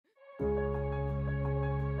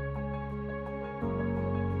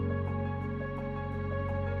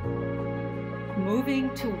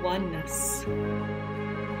Moving to oneness.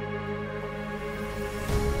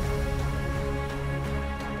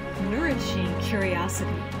 Nourishing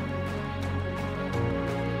curiosity.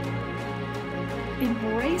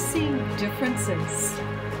 Embracing differences.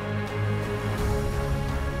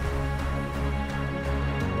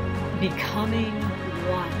 Becoming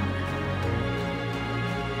one.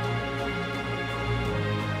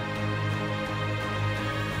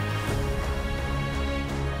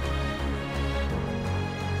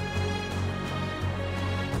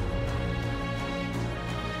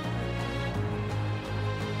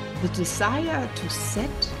 The desire to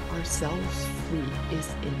set ourselves free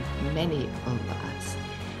is in many of us.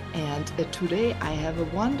 And today I have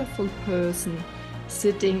a wonderful person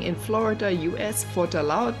sitting in Florida, US, Fort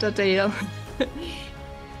Lauderdale,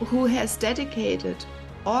 who has dedicated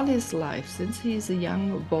all his life since he's a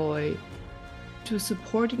young boy to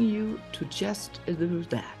supporting you to just do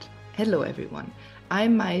that. Hello, everyone.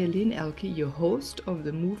 I'm Meilin Ehlke, your host of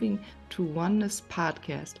the Moving to Oneness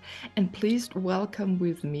podcast, and please welcome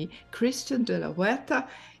with me Christian De La Huerta,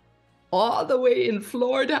 all the way in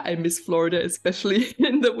Florida. I miss Florida, especially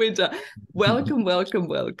in the winter. Welcome, welcome,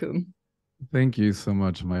 welcome. Thank you so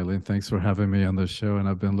much, Meilin. Thanks for having me on the show, and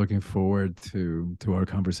I've been looking forward to our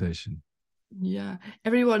conversation. Yeah,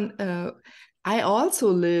 everyone. I also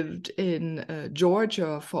lived in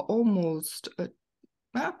Georgia for almost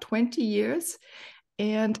 20 years.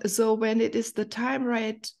 And so when it is the time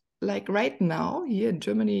right now, here in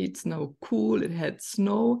Germany, it's now cool, it had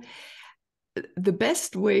snow. The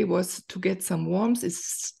best way was to get some warmth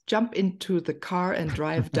is jump into the car and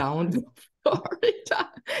drive down to Florida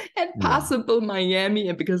and possible Miami.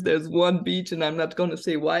 And because there's one beach, and I'm not going to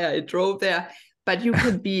say why I drove there, but you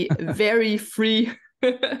can be very free.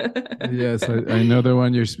 Yes, I know the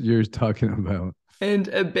one you're talking about.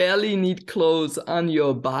 And barely need clothes on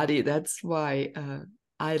your body. That's why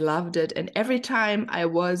I loved it. And every time I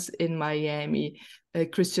was in Miami,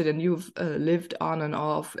 Christian, and you've lived on and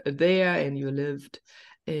off there, and you lived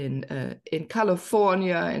in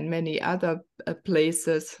California and many other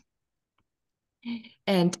places.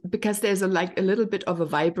 And because there's a little bit of a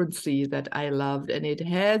vibrancy that I loved, and it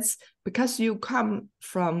has, because you come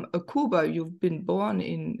from Cuba, you've been born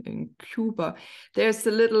in Cuba, there's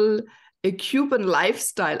a Cuban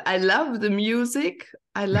lifestyle. I love the music.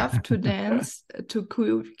 I love to dance to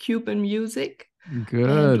Cuban music.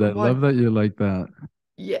 Good. I love that you like that.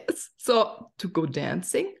 Yes. So to go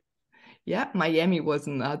dancing. Yeah. Miami was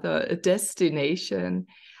another destination.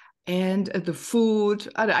 And the food,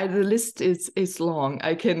 the list is long.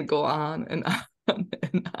 I can go on and on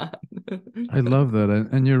and on. I love that,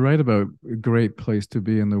 and you're right about a great place to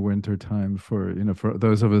be in the winter time for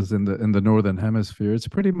those of us in the northern hemisphere. It's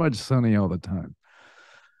pretty much sunny all the time.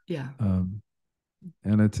 Yeah,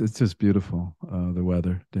 and it's just beautiful, the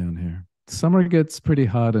weather down here. Summer gets pretty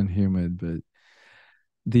hot and humid, but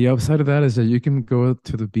the upside of that is that you can go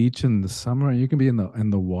to the beach in the summer and you can be in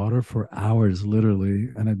the water for hours, literally,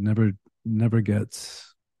 and it never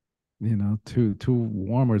gets too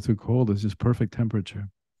warm or too cold. It's just perfect temperature.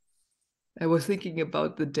 I was thinking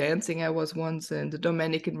about the dancing. I was once in the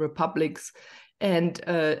Dominican Republics, and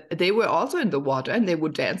they were also in the water, and they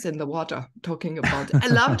would dance in the water, talking about it. I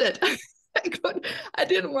loved it. I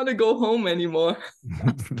didn't want to go home anymore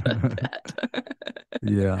after that.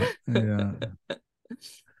 Yeah.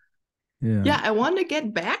 Yeah, I want to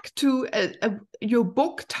get back to your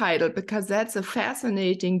book title, because that's a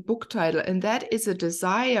fascinating book title, and that is a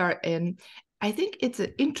desire, and I think it's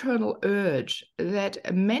an internal urge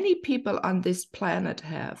that many people on this planet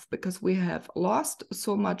have, because we have lost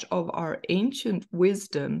so much of our ancient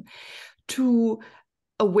wisdom, to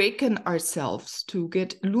awaken ourselves, to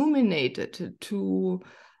get illuminated, to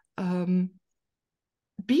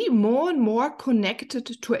be more and more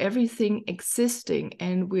connected to everything existing.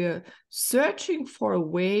 And we're searching for a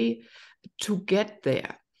way to get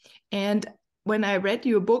there. And when I read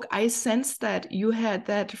your book, I sensed that you had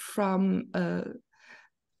that from a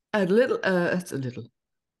little.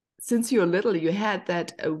 Since you're little, you had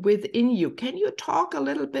that within you. Can you talk a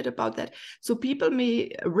little bit about that, so people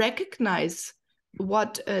may recognize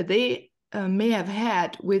what they may have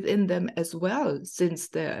had within them as well since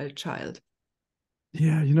they're a child?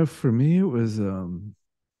 Yeah, for me it was.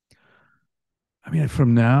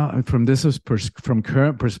 From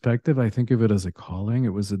current perspective, I think of it as a calling.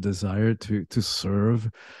 It was a desire to serve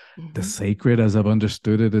the sacred, as I've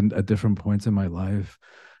understood it at different points in my life,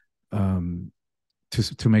 to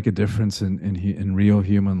make a difference in real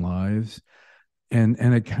human lives, and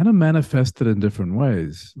it kind of manifested in different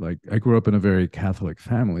ways. Like, I grew up in a very Catholic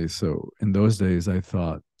family, so in those days I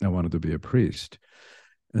thought I wanted to be a priest,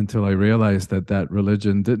 until I realized that that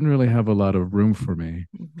religion didn't really have a lot of room for me.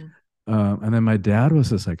 Mm-hmm. And then my dad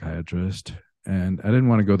was a psychiatrist, and I didn't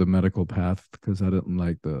want to go the medical path because I didn't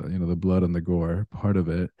like the blood and the gore part of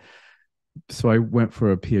it. So I went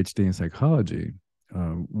for a PhD in psychology,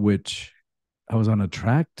 which I was on a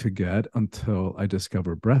track to get until I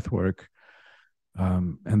discovered breath work.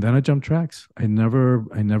 And then I jumped tracks. I never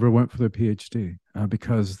went for the PhD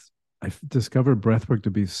because I discovered breathwork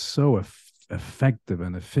to be so effective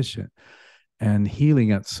and efficient and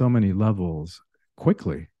healing at so many levels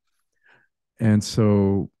quickly. And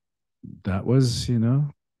so that was,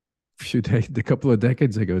 a couple of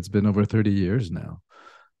decades ago. It's been over 30 years now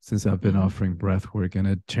since I've been Mm-hmm. offering breathwork, and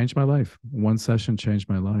it changed my life. One session changed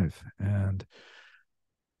my life. And,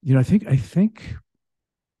 I think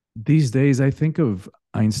these days I think of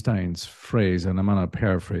Einstein's phrase, and I'm going to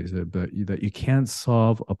paraphrase it, but that you can't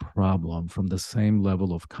solve a problem from the same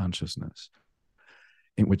level of consciousness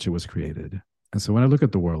in which it was created. And so when I look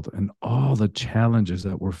at the world and all the challenges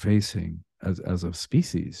that we're facing as a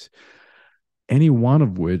species, any one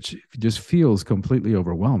of which just feels completely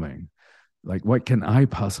overwhelming. Like, what can I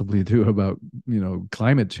possibly do about,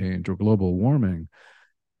 climate change or global warming?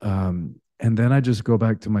 And then I just go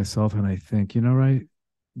back to myself and I think, right,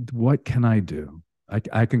 what can I do?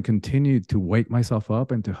 I can continue to wake myself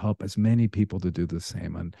up and to help as many people to do the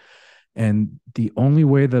same. And the only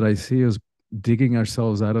way that I see is digging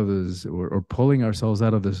ourselves out of this, or pulling ourselves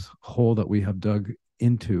out of this hole that we have dug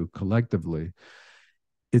into collectively.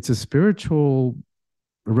 It's a spiritual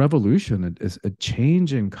revolution. It's a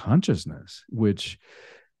change in consciousness, which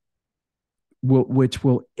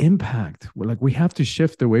will impact. Like, we have to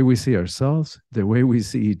shift the way we see ourselves, the way we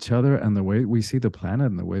see each other, and the way we see the planet,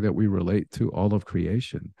 and the way that we relate to all of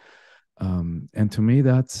creation. And to me,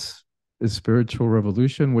 that's a spiritual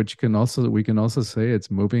revolution, which we can also say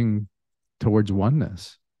it's moving towards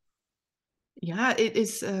oneness. Yeah, it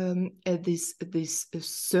is this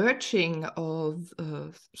searching of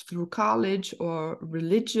through college or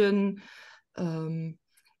religion. I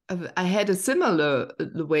had a similar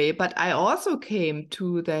way, but I also came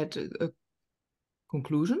to that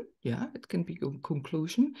conclusion. Yeah, it can be a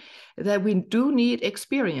conclusion that we do need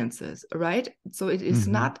experiences, right? So it is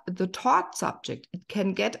not the taught subject. It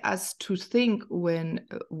can get us to think when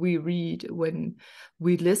we read, when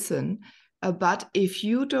we listen. But if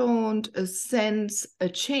you don't sense a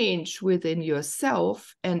change within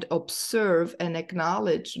yourself and observe and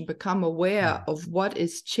acknowledge and become aware of what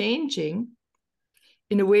is changing,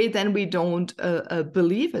 in a way, then we don't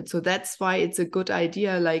believe it. So that's why it's a good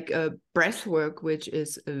idea, like breath work, which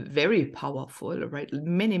is very powerful, right?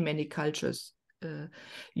 Many cultures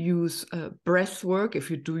use breath work. If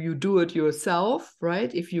you do it yourself,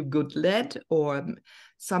 right? If you get led, or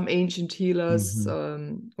some ancient healers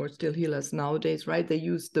or still healers nowadays, right? They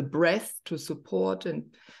use the breath to support and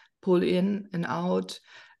pull in and out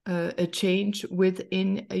a change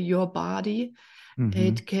within your body.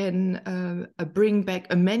 It can bring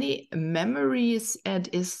back many memories and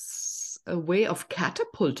is a way of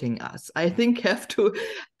catapulting us. I think have to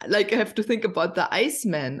think about the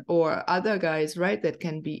Iceman or other guys, right? That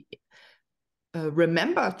can be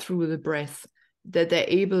remembered through the breath, that they're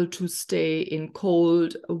able to stay in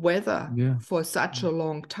cold weather for such a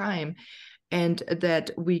long time, and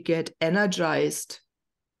that we get energized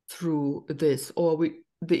through this. Or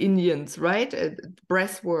the Indians, right?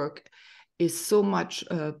 Breath work is so much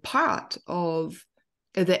part of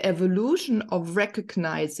the evolution of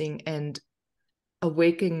recognizing and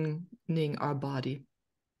awakening our body.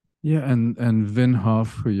 Yeah, and Wim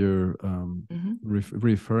Hof, who you're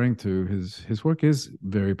referring to, his work is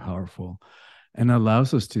very powerful, and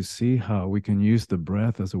allows us to see how we can use the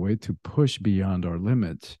breath as a way to push beyond our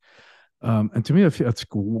limits. And to me, that's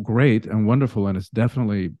great and wonderful, and it's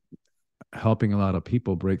definitely helping a lot of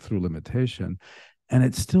people break through limitation. And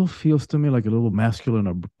it still feels to me like a little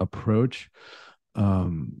masculine approach.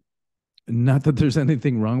 Not that there's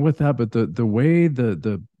anything wrong with that, but the way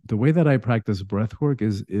the way that I practice breath work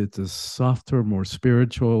is, it's a softer, more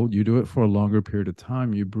spiritual. You do it for a longer period of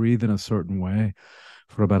time. You breathe in a certain way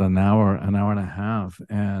for about an hour and a half,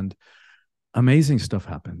 and amazing stuff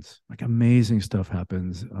happens. Like, amazing stuff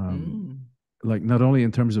happens. Like, not only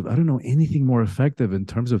in terms of, I don't know anything more effective in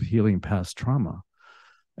terms of healing past trauma.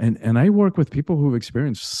 And I work with people who've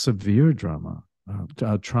experienced severe trauma,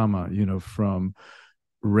 from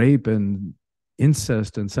rape and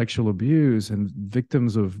incest and sexual abuse, and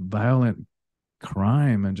victims of violent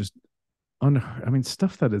crime, and just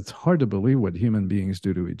stuff that it's hard to believe what human beings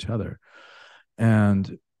do to each other.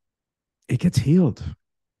 And it gets healed.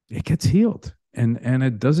 And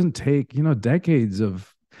it doesn't take, decades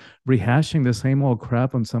of rehashing the same old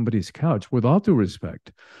crap on somebody's couch, with all due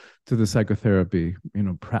respect to the psychotherapy,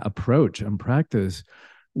 approach and practice,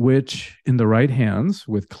 which in the right hands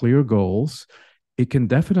with clear goals, it can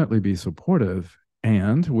definitely be supportive.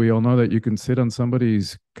 And we all know that you can sit on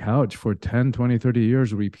somebody's couch for 10, 20, 30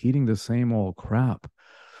 years repeating the same old crap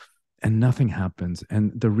and nothing happens.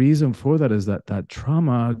 And the reason for that is that that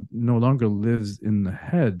trauma no longer lives in the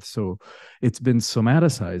head. So it's been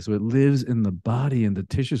somaticized. So it lives in the body and the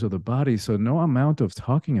tissues of the body. So no amount of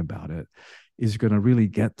talking about it is going to really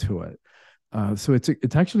get to it. So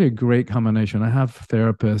it's actually a great combination. I have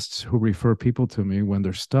therapists who refer people to me when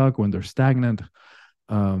they're stuck, when they're stagnant.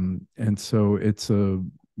 And so it's a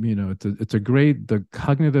great, the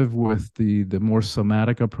cognitive with the more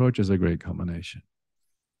somatic approach is a great combination.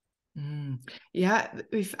 Yeah,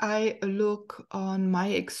 if I look on my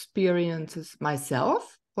experiences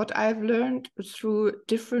myself, what I've learned through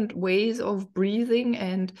different ways of breathing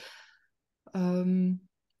and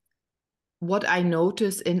what I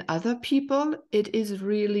notice in other people, it is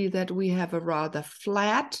really that we have a rather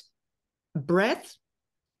flat breath,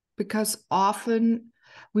 because often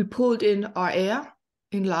we pulled in our air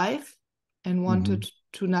in life and wanted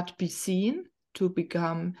to not be seen, to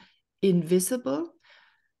become invisible.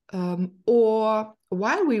 Or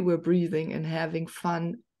while we were breathing and having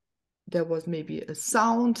fun, there was maybe a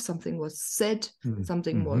sound, something was said,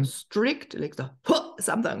 something was strict, like the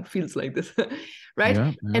something feels like this, right?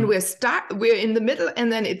 Yeah. And we're in the middle,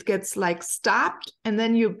 and then it gets like stopped, and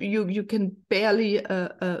then you can barely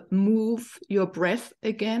move your breath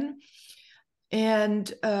again.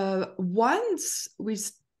 And once we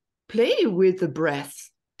play with the breath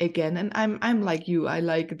again, and I'm like you, I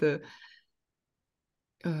like the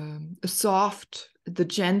soft, the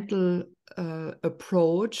gentle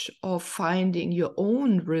approach of finding your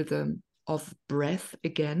own rhythm of breath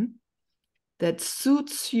again that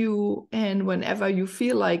suits you, and whenever you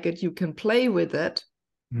feel like it, you can play with it,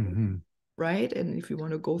 right? And if you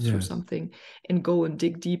want to go through something and go and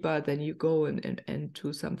dig deeper, then you go and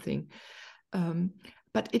do something.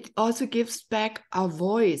 But it also gives back our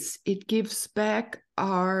voice. It gives back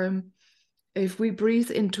our, if we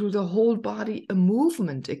breathe into the whole body, a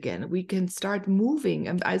movement again, we can start moving.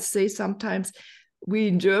 And I say sometimes we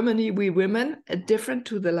in Germany, we women, are different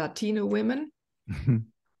to the Latino women,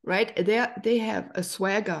 right? They have a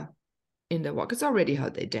swagger in their walk. It's already how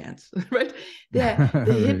they dance, right? The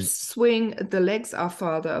hips swing, the legs are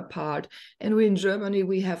farther apart. And we in Germany,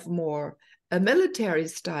 we have more a military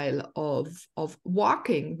style of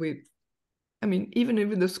walking.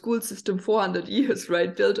 Even the school system, 400 years,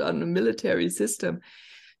 right, built on a military system.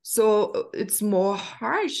 So it's more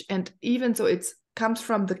harsh. And even so, it comes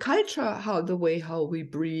from the culture, how we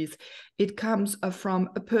breathe. It comes from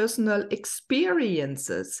personal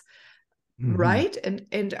experiences, right?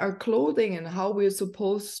 And our clothing and how we're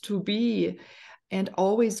supposed to be. And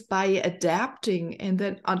always by adapting. And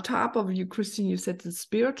then on top of you, Christine, you said the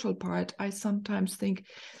spiritual part. I sometimes think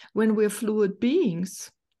when we're fluid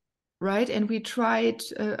beings, right? And we tried,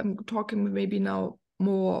 I'm talking maybe now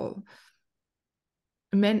more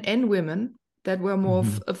men and women that were more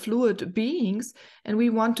fluid beings. And we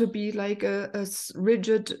want to be like a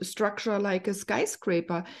rigid structure, like a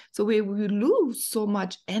skyscraper. So we lose so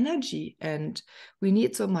much energy, and we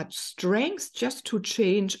need so much strength just to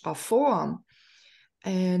change our form.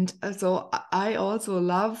 And so I also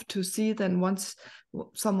love to see then once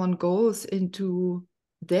someone goes into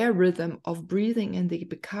their rhythm of breathing and they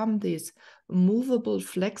become this movable,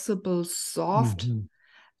 flexible, soft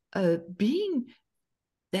being,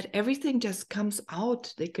 that everything just comes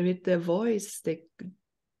out. They create their voice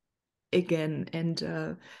again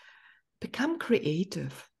and become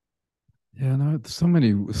creative. Yeah, no, so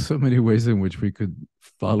many ways in which we could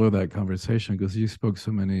follow that conversation, because you spoke so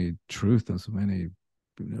many truth and so many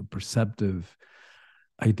perceptive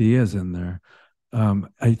ideas in there.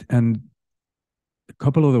 And a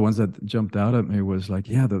couple of the ones that jumped out at me was like,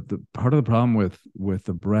 the part of the problem with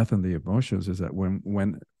the breath and the emotions is that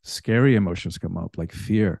when scary emotions come up, like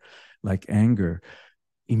fear, like anger,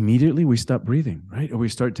 immediately we stop breathing, right? Or we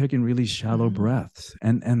start taking really shallow breaths.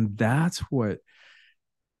 And that's what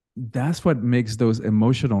makes those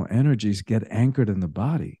emotional energies get anchored in the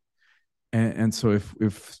body. And so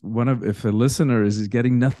if a listener is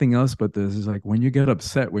getting nothing else but this, is like when you get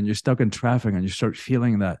upset, when you're stuck in traffic and you start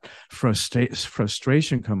feeling that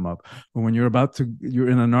frustration come up, or when you're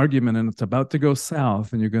in an argument and it's about to go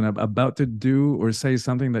south and you're about to do or say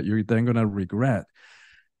something that you're then going to regret,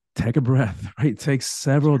 take a breath, right? Take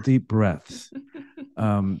several deep breaths.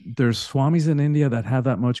 There's swamis in India that have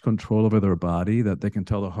that much control over their body that they can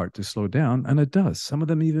tell the heart to slow down, and it does. Some of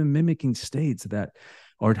them even mimicking states that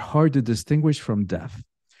are hard to distinguish from death.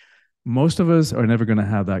 Most of us are never going to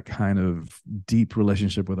have that kind of deep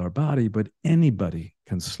relationship with our body, but anybody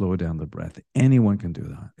can slow down the breath. Anyone can do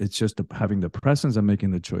that. It's just having the presence and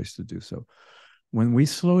making the choice to do so. When we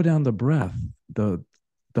slow down the breath, the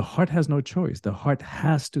heart has no choice. The heart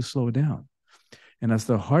has to slow down. And as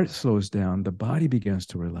the heart slows down, the body begins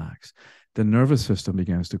to relax. The nervous system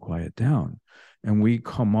begins to quiet down. And we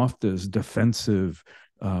come off this defensive,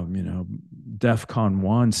 DEFCON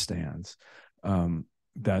 1 stance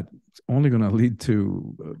that's only going to lead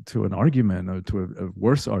to an argument, or to a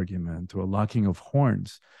worse argument, to a locking of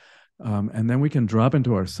horns. And then we can drop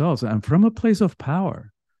into ourselves. And from a place of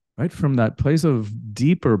power, right? From that place of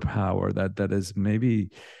deeper power that is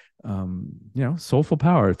maybe, soulful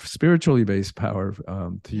power, spiritually based power,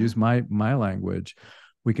 to use my language,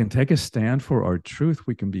 we can take a stand for our truth.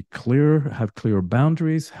 We can be clear, have clear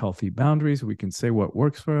boundaries, healthy boundaries. We can say what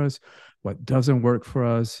works for us, what doesn't work for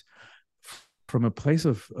us, from a place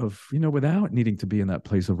of without needing to be in that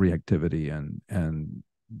place of reactivity and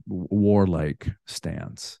warlike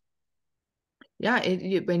stance. Yeah,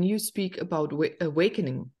 when you speak about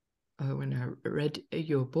awakening, when I read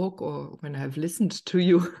your book or when I've listened to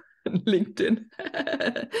you on LinkedIn,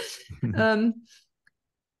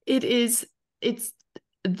 it's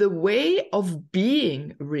the way of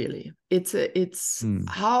being, really. It's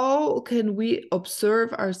how can we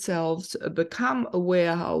observe ourselves, become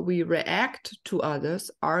aware how we react to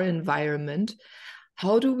others, our environment.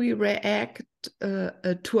 How do we react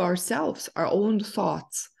to ourselves, our own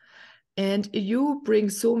thoughts? And you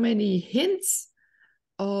bring so many hints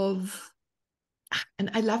of,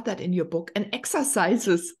 and I love that in your book, and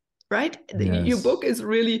exercises, right? Yes. Your book is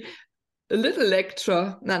really a little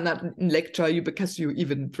lecture, not lecture you, because you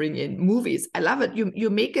even bring in movies. I love it. You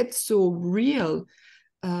make it so real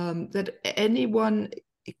that anyone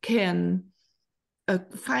can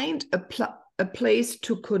find a place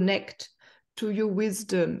to connect to your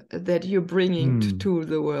wisdom that you're bringing to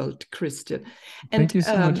the world, Christian. And thank you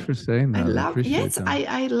so much for saying that. I appreciate that.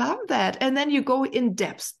 I love that. And then you go in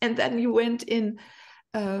depth, and then you went in.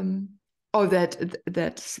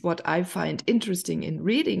 That's what I find interesting in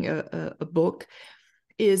reading a book,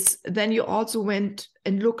 is then you also went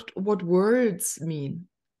and looked what words mean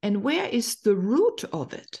and where is the root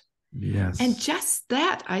of it. Yes. And just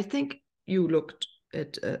that, I think you looked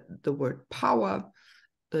at the word power,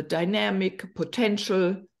 the dynamic,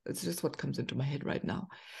 potential. It's just what comes into my head right now.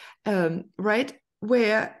 Right?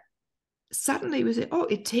 Where suddenly we say, oh,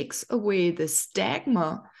 it takes away the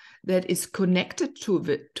stigma that is connected to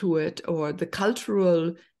it, or the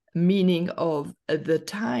cultural meaning of the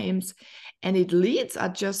times. And it leads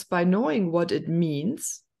us, just by knowing what it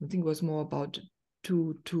means. I think it was more about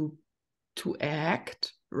to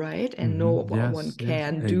act, right? And know what one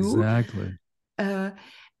can do. Exactly.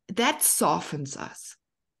 That softens us.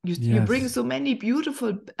 You bring so many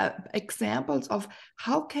beautiful examples of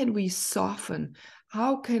how can we soften,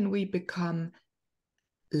 how can we become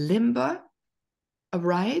limber,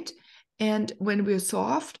 right? And when we're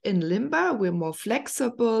soft and limber, we're more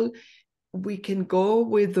flexible. We can go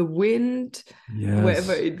with the wind,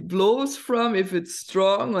 wherever it blows from, if it's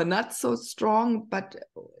strong or not so strong, but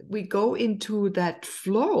we go into that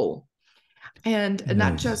flow. And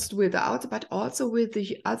not just with us, but also with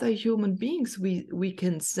the other human beings. We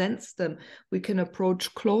can sense them. We can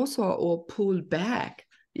approach closer or pull back.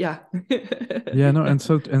 Yeah. And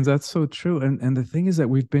that's so true. And the thing is that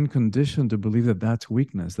we've been conditioned to believe that that's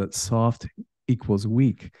weakness, that soft equals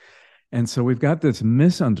weak. And so we've got this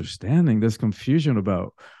misunderstanding, this confusion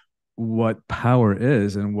about what power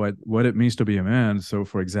is and what it means to be a man. So,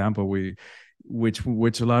 for example, which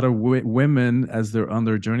a lot of women, as they're on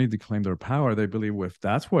their journey to claim their power, they believe, well, if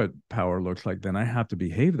that's what power looks like, then I have to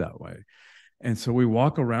behave that way. And so we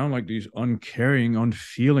walk around like these uncaring,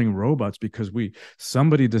 unfeeling robots because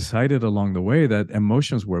somebody decided along the way that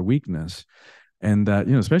emotions were weakness. And that,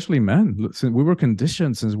 especially men, we were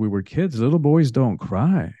conditioned since we were kids. Little boys don't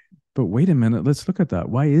cry. But wait a minute, let's look at that.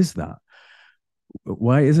 Why is that?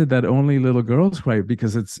 Why is it that only little girls cry?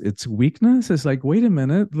 Because it's weakness? It's like, wait a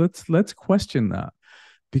minute, let's question that.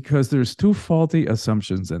 Because there's two faulty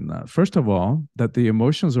assumptions in that. First of all, that the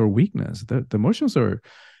emotions are weakness. The emotions are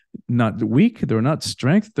not weak, they're not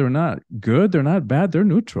strength, they're not good, they're not bad, they're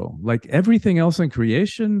neutral. Like everything else in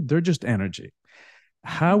creation, they're just energy.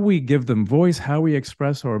 How we give them voice, how we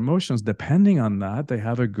express our emotions, depending on that, they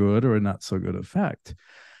have a good or a not so good effect.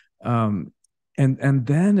 And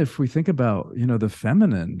then if we think about, the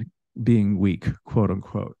feminine being weak, quote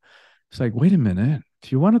unquote, it's like, wait a minute,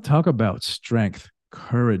 if you want to talk about strength,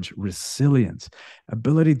 courage, resilience,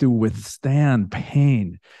 ability to withstand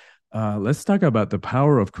pain, let's talk about the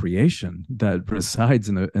power of creation that resides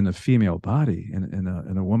in a female body,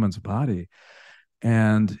 in a woman's body.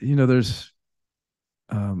 And, there's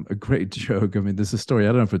a great joke. I mean, this is a story. I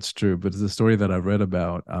don't know if it's true, but it's a story that I read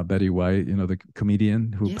about Betty White, the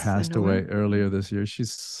comedian who Yes, I passed know away her. earlier this year.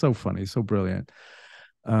 She's so funny, so brilliant.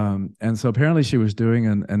 And so apparently she was doing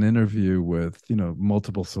an interview with,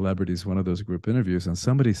 multiple celebrities, one of those group interviews, and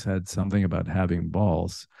somebody said something about having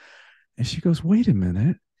balls. And she goes, wait a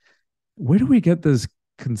minute, where do we get this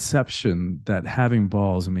conception that having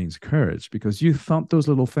balls means courage? Because you thump those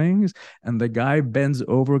little things and the guy bends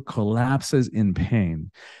over, collapses in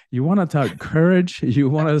pain. You want to talk courage? You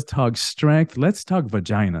want to talk strength? Let's talk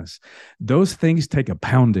vaginas. Those things take a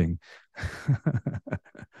pounding.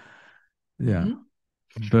 Yeah. Mm-hmm.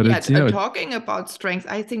 But Yeah, it's, talking about strength,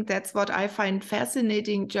 I think that's what I find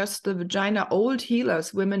fascinating. Just the vagina, old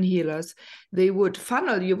healers, women healers, they would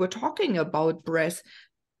funnel. You were talking about breath.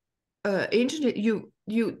 Ancient,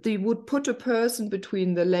 they would put a person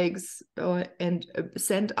between the legs and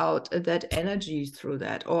send out that energy through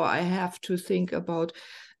that. Or I have to think about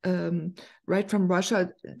right from Russia,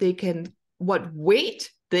 what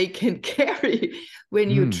weight they can carry when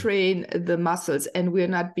you train the muscles, and we're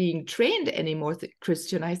not being trained anymore,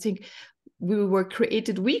 Christian. I think we were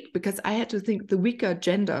created weak because I had to think the weaker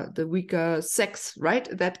gender, the weaker sex, right?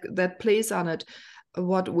 That plays on it.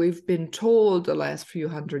 What we've been told the last few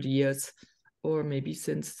hundred years, or maybe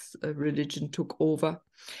since religion took over.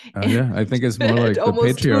 Yeah, I think it's more like the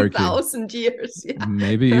almost patriarchy. 2,000 years. Yeah.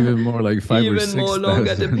 Maybe even more like 5 or 6,000. Even more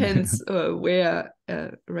longer, depends where,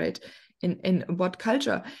 right, in what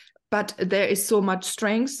culture. But there is so much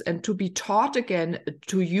strength, and to be taught again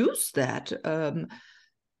to use that.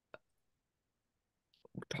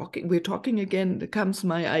 We're talking again. Comes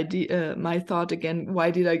my idea, my thought again.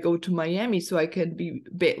 Why did I go to Miami? So I can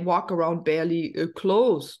walk around barely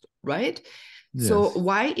clothed, right? Yes. So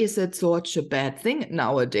why is it such a bad thing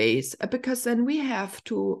nowadays? Because then we have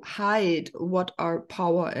to hide what our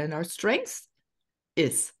power and our strength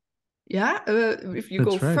is. Yeah, if you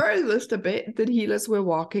go furthest a bit, the healers were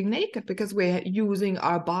walking naked because we're using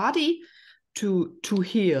our body to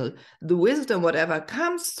heal. The wisdom, whatever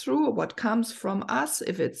comes through, what comes from us,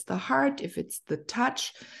 if it's the heart, if it's the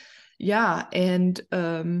touch. Yeah, and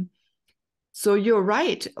so you're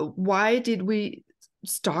right. Why did we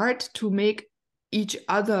start to make each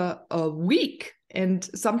other weak? And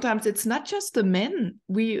sometimes it's not just the men.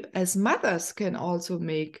 We as mothers can also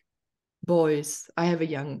make boys. I have a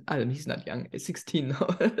young, he's not young, he's 16 now.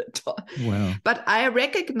 Wow. But I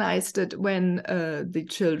recognized it when the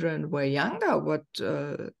children were younger,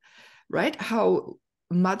 right? How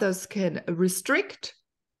mothers can restrict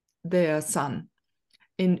their son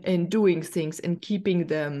in doing things and keeping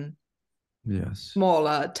them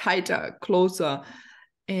smaller, tighter, closer.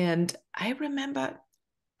 And I remember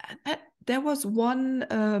there was one,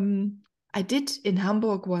 I did in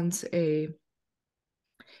Hamburg once a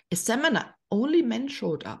seminar, only men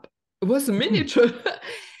showed up. It was a miniature.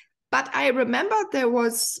 But I remember there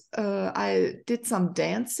was, I did some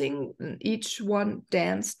dancing. Each one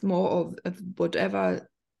danced more of whatever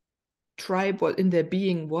tribe what in their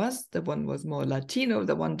being was. The one was more Latino,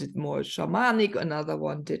 the one did more shamanic, another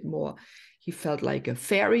one did more, he felt like a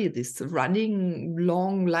fairy, this running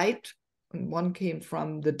long light. And one came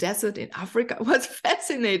from the desert in Africa. I was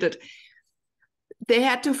fascinated. They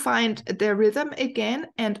had to find their rhythm again,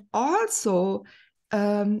 and also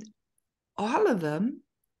all of them,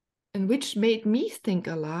 and which made me think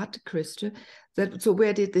a lot, Christian, so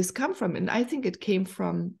where did this come from? And I think it came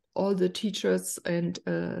from all the teachers and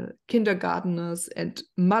kindergarteners and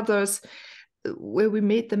mothers, where we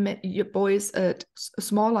made the boys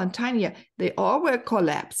smaller and tinier. They all were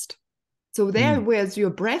collapsed. So there where's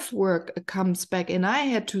your breath work comes back, and I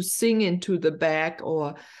had to sing into the back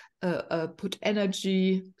or put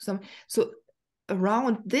energy so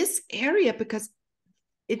around this area, because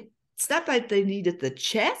it's not like they needed the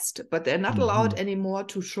chest, but they're not allowed anymore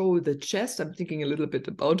to show the chest. I'm thinking a little bit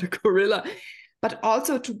about a gorilla, but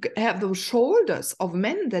also to have those shoulders of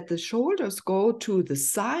men, that the shoulders go to the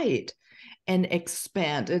side and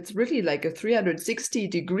expand. It's really like a 360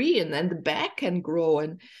 degree, and then the back can grow,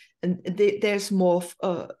 and there's more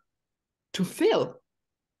to fill.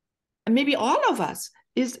 And maybe all of us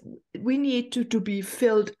we need to be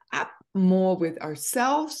filled up more with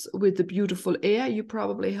ourselves, with the beautiful air. You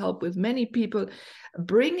probably help with many people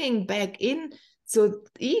bringing back in, so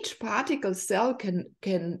each particle cell can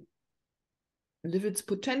live its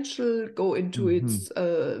potential, go into its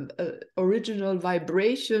original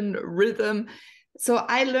vibration rhythm. So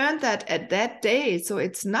I learned that at that day. So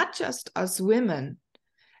it's not just us women.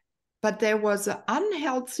 but there was an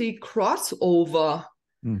unhealthy crossover,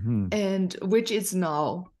 and which is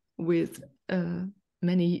now with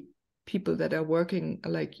many people that are working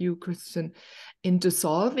like you, Christian, in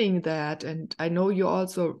dissolving that. And I know you're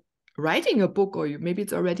also writing a book, or maybe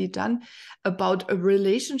it's already done, about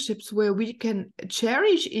relationships where we can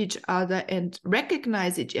cherish each other and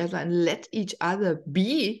recognize each other and let each other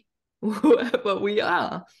be whoever we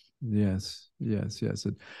are. Yes.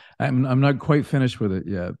 I'm not quite finished with it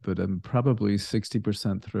yet, but I'm probably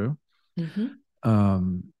 60% through.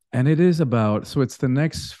 And it is about, so it's the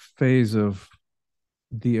next phase of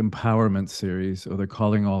the empowerment series, or the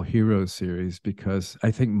Calling All Heroes series, because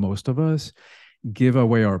I think most of us give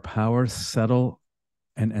away our power, settle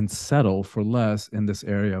for less in this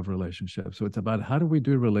area of relationships. So it's about, how do we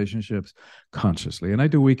do relationships consciously? And I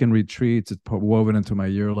do weekend retreats. It's woven into my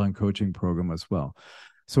year-long coaching program as well.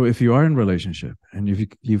 So if you are in relationship and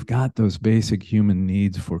you've got those basic human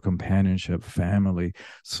needs for companionship, family,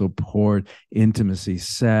 support, intimacy,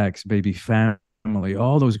 sex, baby, family,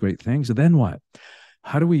 all those great things, then what?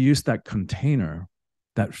 How do we use that container,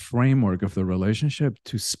 that framework of the relationship,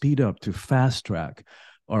 to speed up, to fast track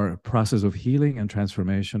our process of healing and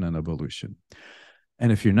transformation and evolution?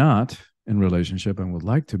 And if you're not in relationship and would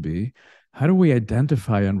like to be, how do we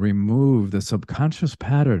identify and remove the subconscious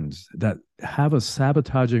patterns that have us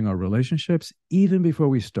sabotaging our relationships even before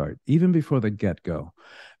we start, even before the get-go,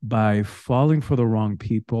 by falling for the wrong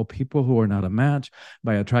people who are not a match,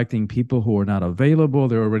 by attracting people who are not available,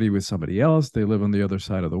 they're already with somebody else, they live on the other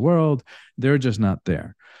side of the world, they're just not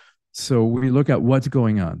there. So we look at what's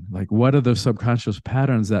going on, like what are the subconscious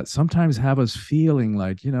patterns that sometimes have us feeling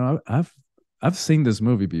like, I've seen this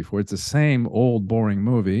movie before. It's the same old boring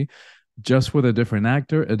movie, just with a different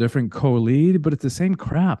actor, a different co-lead, but it's the same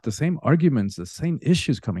crap, the same arguments, the same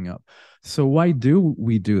issues coming up. So why do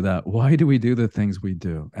we do that? Why do we do the things we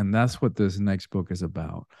do? And that's what this next book is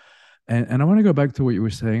about. And I want to go back to what you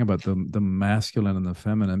were saying about the masculine and the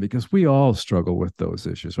feminine, because we all struggle with those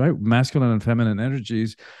issues, right? Masculine and feminine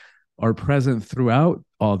energies are present throughout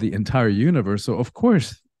the entire universe. So of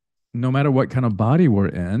course, no matter what kind of body we're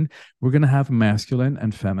in, we're going to have masculine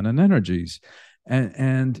and feminine energies.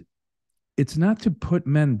 And it's not to put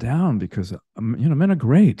men down, because men are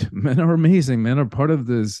great, men are amazing, men are part of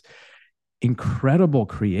this incredible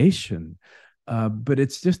creation, but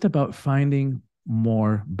it's just about finding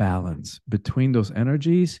more balance between those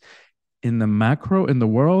energies in the macro, in the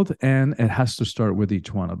world, and it has to start with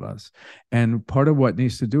each one of us. And part of what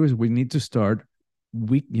needs to do is we need to start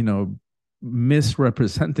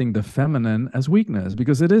misrepresenting the feminine as weakness,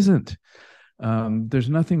 because it isn't. There's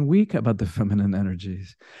nothing weak about the feminine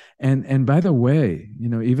energies. And by the way,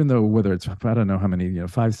 even though whether it's, I don't know how many,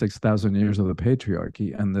 5,000-6,000 years of the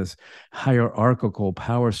patriarchy and this hierarchical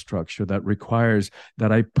power structure that requires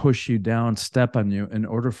that I push you down, step on you in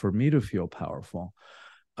order for me to feel powerful,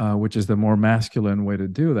 which is the more masculine way to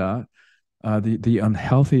do that, the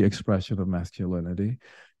unhealthy expression of masculinity.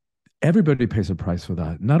 Everybody pays a price for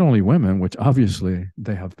that. Not only women, which obviously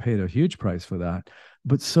they have paid a huge price for that,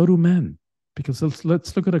 but so do men. Because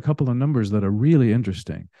let's look at a couple of numbers that are really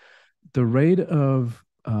interesting. The rate of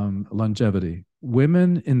longevity.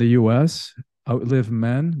 Women in the US outlive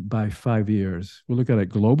men by 5 years. We look at it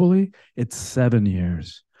globally, it's 7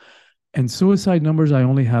 years. And suicide numbers I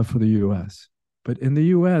only have for the US. But in the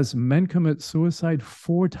US, men commit suicide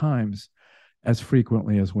 4 times as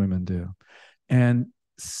frequently as women do. And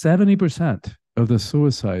 70% of the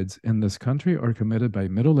suicides in this country are committed by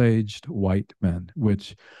middle-aged white men,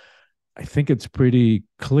 which I think it's pretty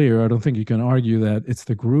clear. I don't think you can argue that it's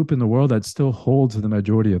the group in the world that still holds the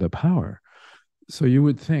majority of the power. So you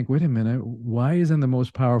would think, wait a minute, why isn't the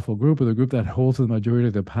most powerful group, or the group that holds the majority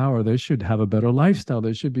of the power, they should have a better lifestyle.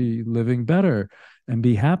 They should be living better and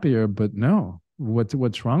be happier. But no,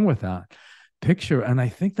 what's wrong with that picture? And I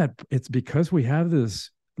think that it's because we have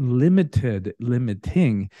this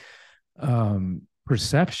limiting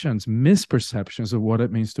perceptions, misperceptions of what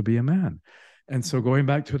it means to be a man. And so going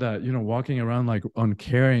back to that, walking around like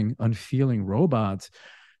uncaring, unfeeling robots,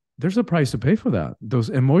 there's a price to pay for that. Those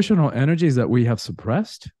emotional energies that we have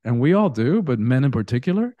suppressed, and we all do, but men in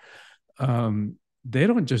particular, they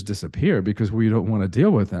don't just disappear because we don't want to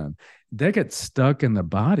deal with them. They get stuck in the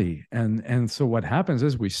body. And so what happens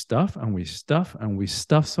is we stuff and we stuff and we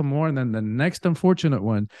stuff some more. And then the next unfortunate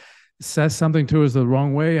one says something to us the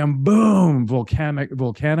wrong way, and boom, volcanic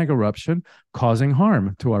eruption, causing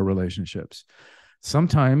harm to our relationships,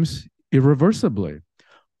 sometimes irreversibly.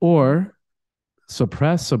 Or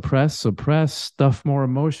suppress, stuff more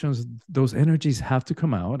emotions. Those energies have to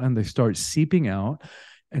come out, and they start seeping out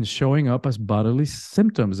and showing up as bodily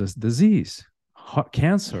symptoms, as disease,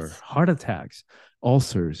 cancer, Yes. heart attacks,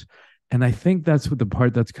 ulcers. And I think that's what the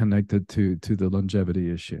part that's connected to the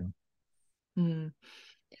longevity issue. Mm.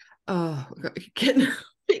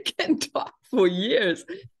 We can talk for years.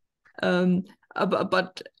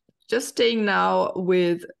 But just staying now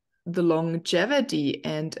with the longevity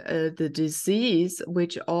and the disease,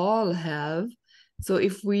 which all have. So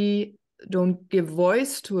if we don't give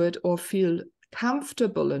voice to it or feel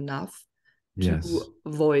comfortable enough to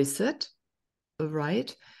voice it,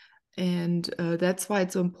 right? And that's why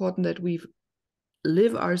it's so important that we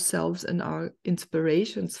live ourselves and our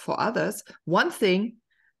inspirations for others. One thing,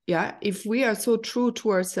 yeah, if we are so true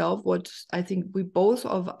to ourselves, what I think we both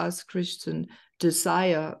of us, Christian,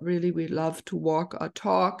 desire, really, we love to walk or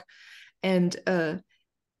talk. And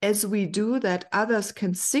as we do that, others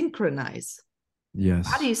can synchronize.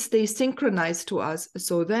 Yes. Bodies, they synchronize to us.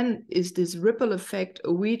 So then is this ripple effect,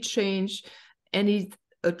 we change, any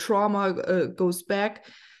trauma goes back.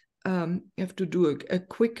 I have to do a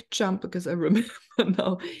quick jump because I remember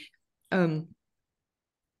now.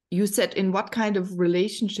 You said in what kind of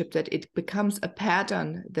relationship that it becomes a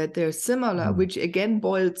pattern, that they're similar, which again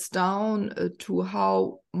boils down to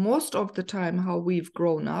how most of the time how we've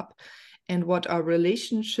grown up and what our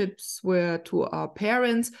relationships were to our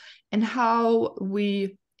parents and how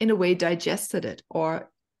we in a way digested it,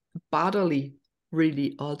 or bodily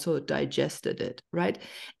really also digested it, right?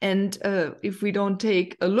 And if we don't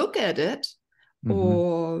take a look at it,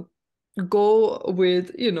 or go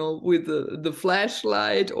with, you know, with the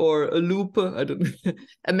flashlight or a loupe, I don't know,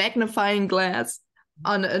 a magnifying glass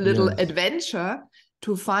on a little adventure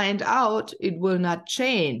to find out, it will not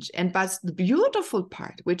change. And but the beautiful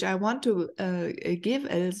part, which I want to give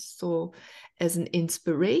as an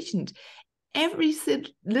inspiration, every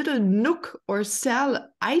little nook or cell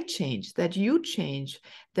I change, that you change,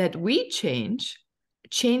 that we change,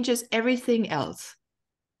 changes everything else.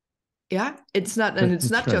 Yeah, it's not, and it's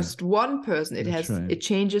not just one person. It it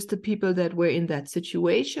changes the people that were in that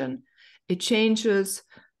situation. It changes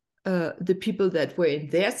the people that were in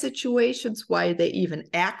their situations, why they even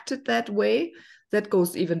acted that way. That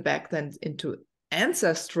goes even back then into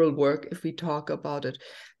ancestral work, if we talk about it.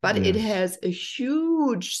 But it has a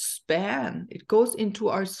huge span. It goes into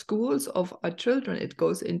our schools of our children. It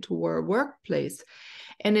goes into our workplace.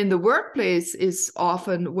 And in the workplace is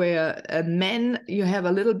often where men, you have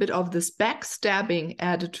a little bit of this backstabbing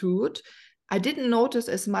attitude. I didn't notice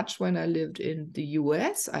as much when I lived in the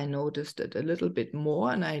US. I noticed it a little bit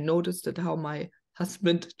more, and I noticed it how my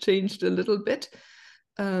husband changed a little bit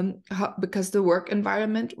because the work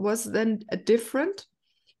environment was then different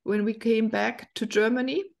when we came back to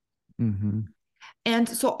Germany. And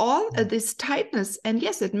so all this tightness, and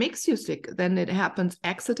yes, it makes you sick. Then it happens,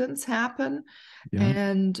 accidents happen,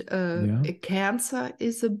 and cancer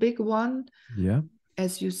is a big one. Yeah,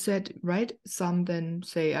 as you said, right? Some then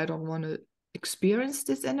say, I don't want to experience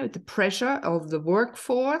this anymore. The pressure of the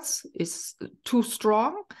workforce is too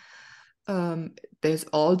strong. There's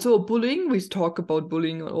also bullying. We talk about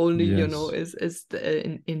bullying only, you know,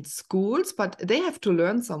 in schools, but they have to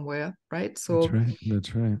learn somewhere, right? So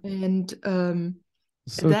that's right. And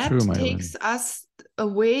so that true, Meilin. takes us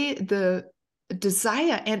away the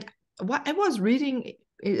desire. And what I was reading,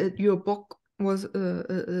 your book was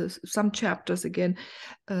some chapters again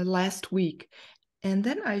last week, and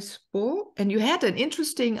then I spoke, and you had an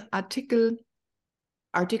interesting article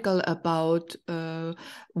about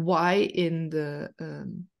why in the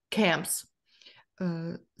camps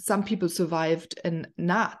some people survived and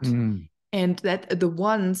not, and that the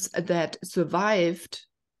ones that survived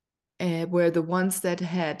were the ones that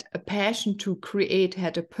had a passion to create,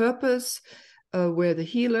 had a purpose, were the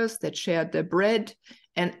healers that shared their bread.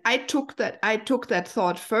 And I took that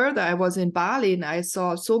thought further. I was in Bali and I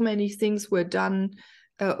saw so many things were done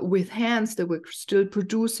with hands. They were still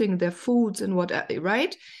producing their foods and what,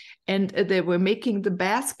 right? And they were making the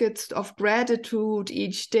baskets of gratitude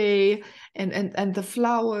each day, and the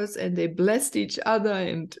flowers, and they blessed each other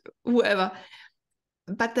and whoever.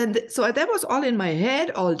 But then, so that was all in my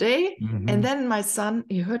head all day. And then my son,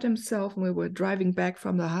 he hurt himself, and we were driving back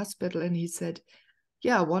from the hospital, and he said,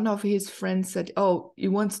 yeah, one of his friends said, oh, he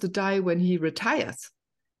wants to die when he retires.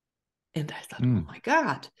 And I thought, oh my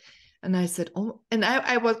God. And I said, oh, and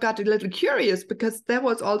I got a little curious, because there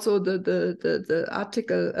was also the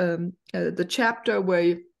article, the chapter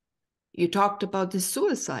where you talked about the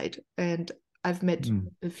suicide. And I've met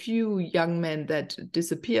a few young men that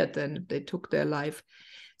disappeared, then they took their life.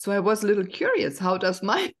 So I was a little curious, how does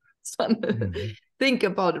my son think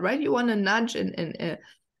about it, right? You want to nudge in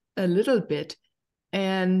a little bit.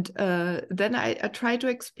 And then I try to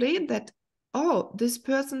explain that, oh, this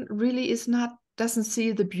person really is not doesn't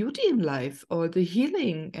see the beauty in life or the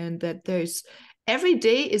healing, and that there's every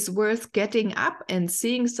day is worth getting up and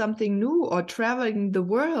seeing something new or traveling the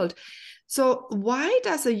world. So why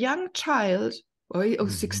does a young child,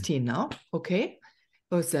 16 now, okay,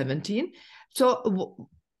 or 17, so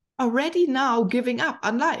already now giving up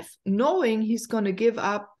on life, knowing he's going to give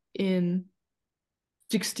up in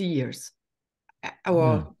 60 years?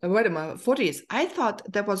 Or what am I, 40s? I thought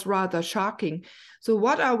that was rather shocking. So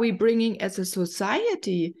what are we bringing as a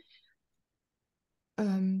society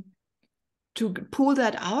to pull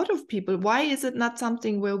that out of people? Why is it not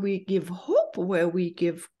something where we give hope, where we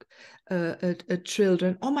give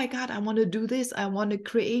children, oh my God, I want to do this, I want to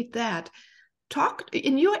create that? Talk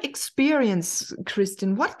in your experience,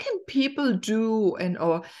 Christian, what can people do, and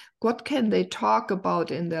or what can they talk about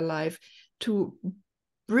in their life to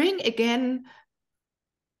bring again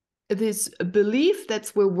this belief that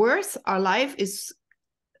we're worth, our life is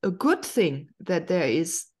a good thing, that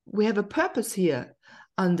we have a purpose here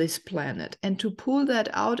on this planet, and to pull that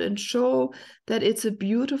out and show that it's a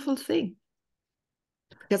beautiful thing?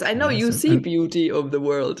 Because I know you see beauty of the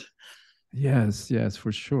world. Yes,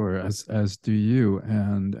 for sure. As do you,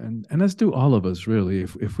 and as do all of us, really.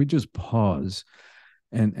 If we just pause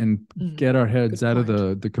and get our heads out of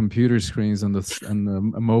the computer screens and the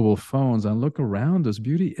mobile phones and look around us,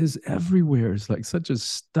 beauty is everywhere. It's like such a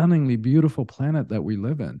stunningly beautiful planet that we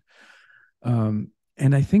live in.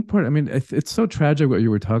 And I think it's so tragic what you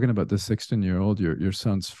were talking about, the 16-year-old, your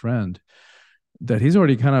son's friend, that he's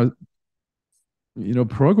already kind of,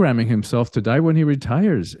 programming himself to die when he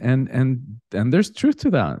retires. And there's truth to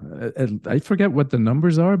that. I forget what the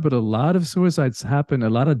numbers are, but a lot of suicides happen, a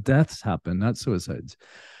lot of deaths happen, not suicides,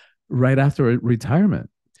 right after retirement.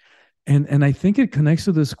 And I think it connects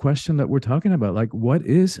to this question that we're talking about, like, what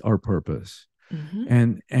is our purpose?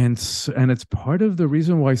 Mm-hmm. And it's part of the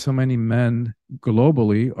reason why so many men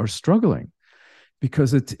globally are struggling,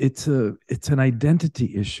 because it's an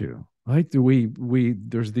identity issue. Right?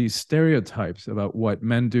 There's these stereotypes about what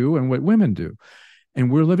men do and what women do.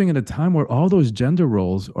 And we're living in a time where all those gender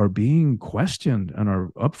roles are being questioned and are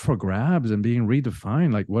up for grabs and being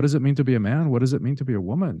redefined. Like, what does it mean to be a man? What does it mean to be a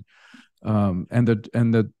woman? And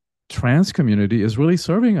the trans community is really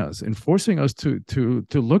serving us and forcing us to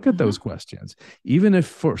look at those questions, even if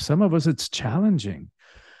for some of us it's challenging.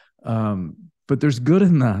 But there's good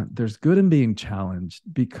in that. There's good in being challenged,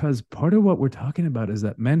 because part of what we're talking about is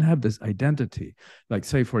that men have this identity. Like,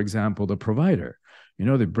 say, for example, the provider.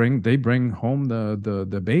 They bring home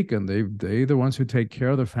the bacon. They the ones who take care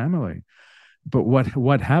of the family. But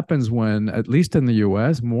what happens when, at least in the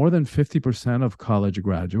US, more than 50% of college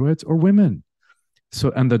graduates are women?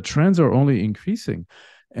 So, and the trends are only increasing,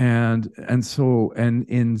 and in I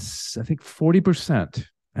think 40%.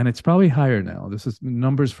 And it's probably higher now. This is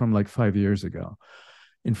numbers from like 5 years ago.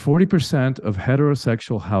 In 40% of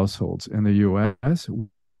heterosexual households in the US,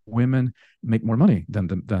 women make more money than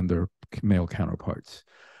their male counterparts.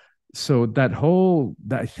 So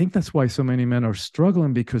I think that's why so many men are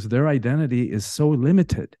struggling, because their identity is so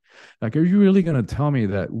limited. Like, are you really going to tell me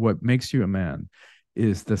that what makes you a man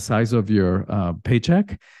is the size of your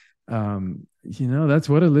paycheck? That's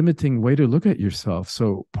what a limiting way to look at yourself.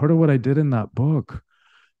 So part of what I did in that book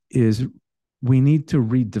is we need to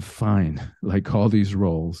redefine like all these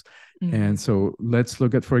roles. Mm-hmm. And so let's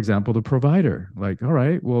look at, for example, the provider. Like, all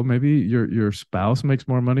right, well, maybe your spouse makes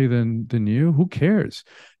more money than you. Who cares?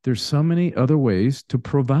 There's so many other ways to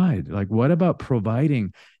provide. Like, what about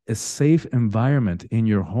providing a safe environment in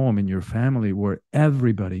your home, in your family, where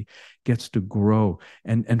everybody gets to grow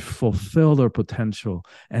and fulfill their potential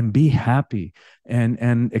and be happy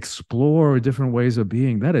and explore different ways of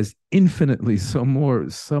being? That is infinitely so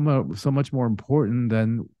much more important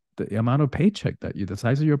than the amount of paycheck the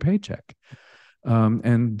size of your paycheck.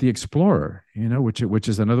 And the explorer, which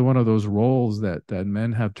is another one of those roles that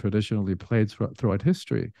men have traditionally played throughout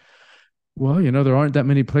history. Well, there aren't that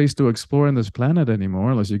many places to explore in this planet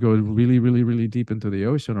anymore, unless you go really, really, really deep into the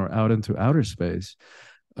ocean or out into outer space.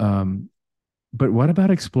 But what about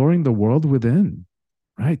exploring the world within?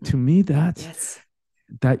 Right? To me, that's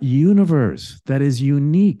that universe that is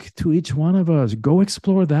unique to each one of us. Go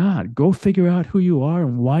explore that. Go figure out who you are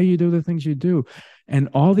and why you do the things you do. And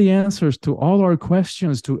all the answers to all our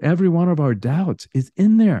questions, to every one of our doubts, is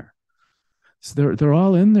in there. So they're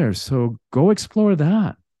all in there. So go explore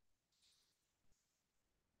that.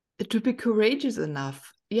 To be courageous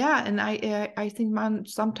enough. Yeah, and I think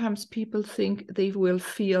sometimes people think they will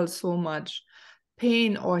feel so much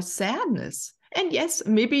pain or sadness. And yes,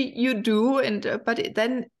 maybe you do, but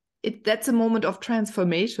then that's a moment of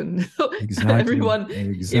transformation. Exactly. Everyone,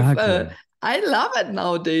 exactly. I love it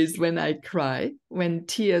nowadays when I cry, when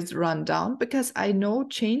tears run down, because I know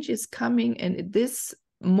change is coming and this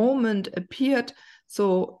moment appeared.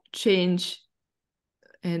 So change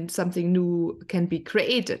and something new can be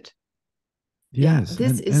created. Yeah, Yes,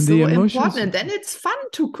 this is and the so emotions. important. And it's fun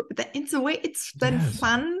to, in a way, it's then Yes,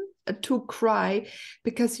 fun to cry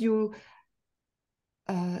because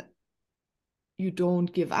uh, you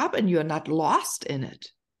don't give up and you're not lost in it.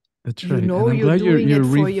 that's You right. And know I'm you're glad doing it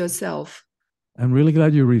for yourself. I'm really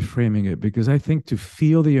glad you're reframing it, because I think to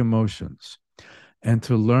feel the emotions and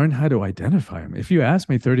to learn how to identify them. If you asked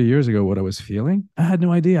me 30 years ago what I was feeling, I had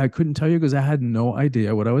no idea. I couldn't tell you because I had no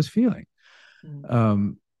idea what I was feeling.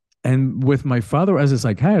 Mm. And with my father as a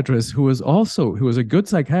psychiatrist, who was a good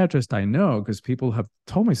psychiatrist, I know, because people have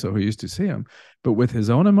told me so who used to see him, but with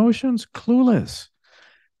his own emotions, clueless.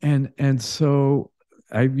 And so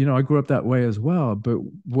I grew up that way as well. But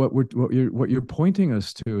what you're pointing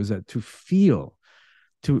us to is that to feel,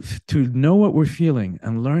 to know what we're feeling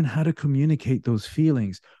and learn how to communicate those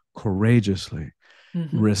feelings courageously,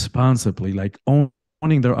 Mm-hmm. responsibly, like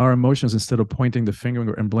owning our emotions instead of pointing the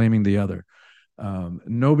finger and blaming the other.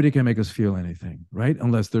 Nobody can make us feel anything, right?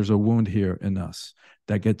 Unless there's a wound here in us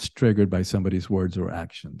that gets triggered by somebody's words or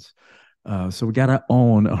actions. So we got to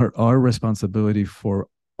own our responsibility for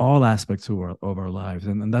all aspects of our lives.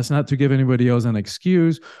 And that's not to give anybody else an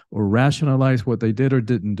excuse or rationalize what they did or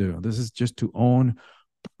didn't do. This is just to own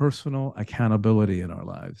personal accountability in our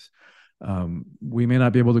lives. We may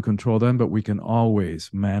not be able to control them, but we can always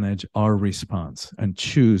manage our response and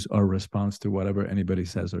choose our response to whatever anybody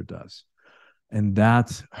says or does. And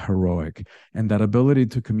that's heroic. And that ability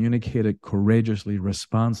to communicate it courageously,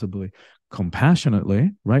 responsibly,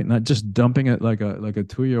 compassionately, right? Not just dumping it like a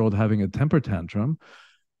 2-year-old having a temper tantrum,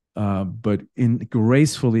 but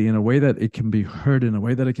gracefully, in a way that it can be heard, in a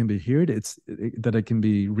way that it can be heard, that it can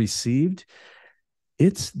be received.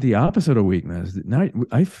 It's the opposite of weakness. Now,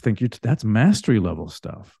 I think that's mastery level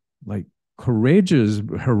stuff, like courageous,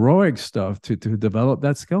 heroic stuff to develop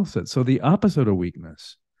that skill set. So the opposite of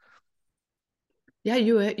weakness. Yeah,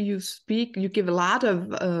 you give a lot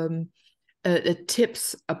of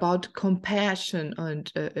tips about compassion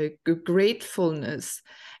and gratefulness,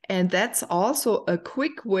 and that's also a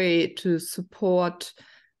quick way to support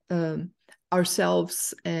um,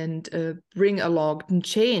 ourselves and bring along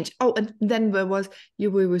change. Oh, and then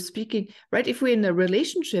we were speaking, right? If we're in a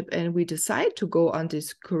relationship and we decide to go on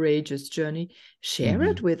this courageous journey, share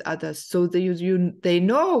it with others so they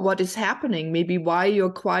know what is happening. Maybe why you're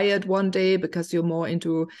quiet one day because you're more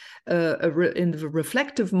into in the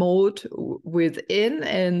reflective mode within,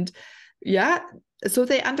 and yeah. So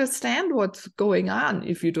they understand what's going on.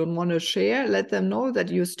 If you don't want to share, let them know that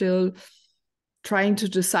you're still trying to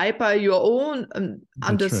decipher your own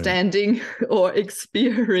understanding right. or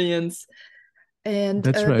experience. And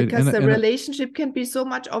that's right. because the relationship can be so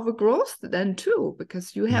much of a growth then too,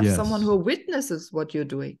 because you have someone who witnesses what you're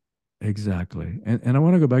doing. Exactly. And I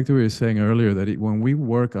want to go back to what you were saying earlier, that when we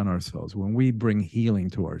work on ourselves, when we bring healing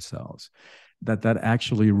to ourselves, that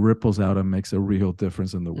actually ripples out and makes a real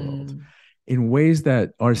difference in the world in ways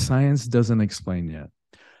that our science doesn't explain yet.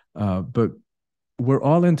 But we're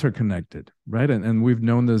all interconnected, right? And we've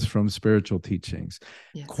known this from spiritual teachings.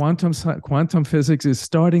 Yes. Quantum physics is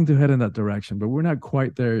starting to head in that direction, but we're not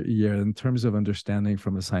quite there yet in terms of understanding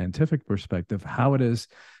from a scientific perspective how it is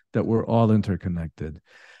that we're all interconnected.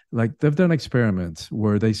 Like they've done experiments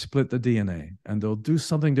where they split the DNA and they'll do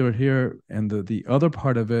something to it here, and the other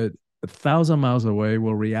part of it 1,000 miles away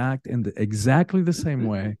will react in exactly the same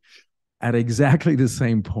way at exactly the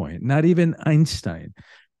same point. Not even Einstein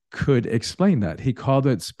could explain that. He called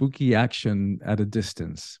it spooky action at a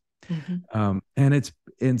distance. And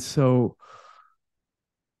so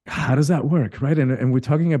how does that work, right? And we're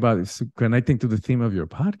talking about connecting to the theme of your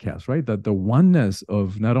podcast, right? That the oneness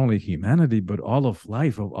of not only humanity, but all of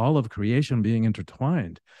life, of all of creation being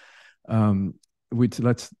intertwined. We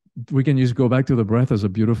can go back to the breath as a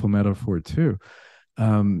beautiful metaphor too.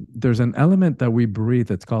 There's an element that we breathe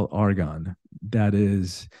that's called argon that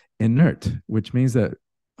is inert, which means that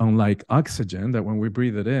unlike oxygen, that when we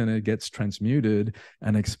breathe it in, it gets transmuted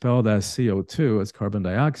and expelled as CO2, as carbon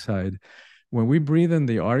dioxide. When we breathe in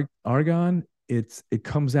the argon, it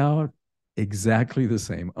comes out exactly the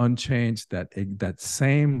same, unchanged, that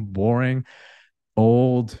same boring,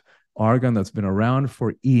 old argon that's been around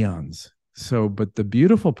for eons. So, but the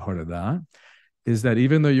beautiful part of that is that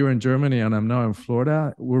even though you're in Germany and I'm now in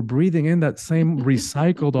Florida, we're breathing in that same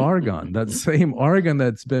recycled argon, that same argon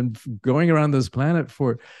that's been going around this planet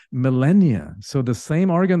for millennia. So the same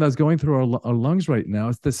argon that's going through our lungs right now,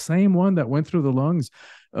 it's the same one that went through the lungs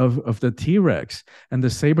of the T-Rex and the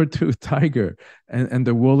saber-toothed tiger and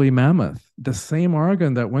the woolly mammoth. The same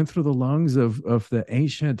argon that went through the lungs of the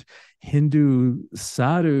ancient Hindu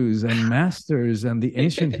sadhus and masters and the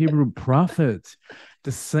ancient Hebrew prophets.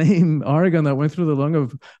 The same argon that went through the lung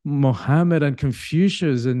of Mohammed and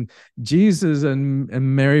Confucius and Jesus and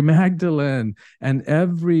Mary Magdalene and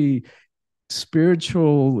every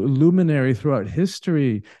spiritual luminary throughout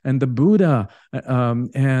history and the Buddha,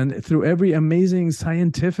 and through every amazing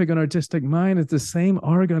scientific and artistic mind. It's the same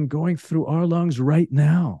argon going through our lungs right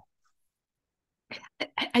now.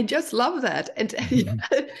 I just love that. And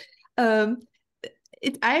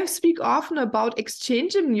I speak often about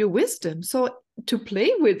exchanging your wisdom. So to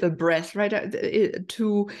play with the breath, right?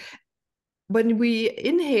 When we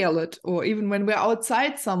inhale it, or even when we're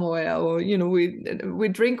outside somewhere, or we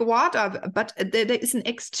drink water, but there is an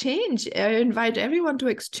exchange. I invite everyone to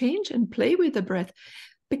exchange and play with the breath,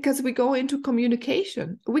 because we go into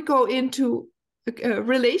communication, we go into a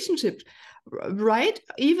relationship, right?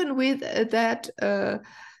 Even with that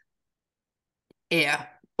air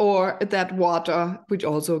or that water, which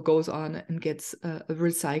also goes on and gets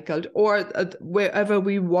recycled, or wherever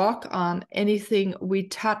we walk on, anything we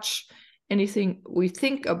touch, anything we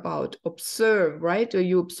think about, observe, right? Or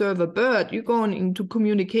you observe a bird, you're going into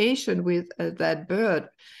communication with that bird,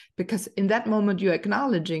 because in that moment you're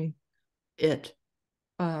acknowledging it,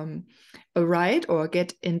 right? Or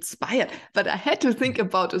get inspired. But I had to think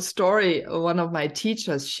about a story one of my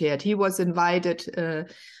teachers shared. He was invited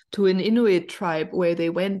to an Inuit tribe where they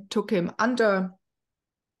took him under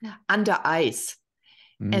ice,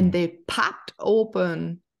 and they popped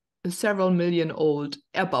open a several million-old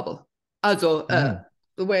air bubble. Also,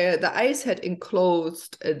 where the ice had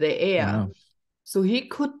enclosed the air. Wow. So he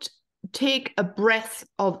could take a breath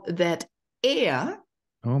of that air.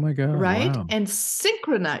 Oh my God. Right? Wow. And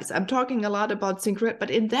synchronize. I'm talking a lot about synchronize,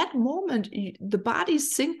 but in that moment, the body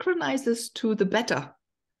synchronizes to the better.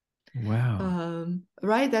 Wow.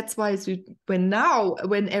 Right? That's why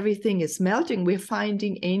when everything is melting, we're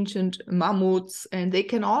finding ancient mammoths, and they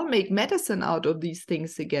can all make medicine out of these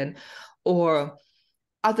things again. Or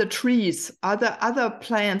other trees, other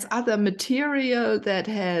plants, other material that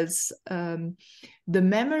has the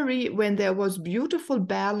memory when there was beautiful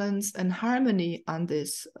balance and harmony on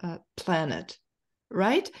this planet,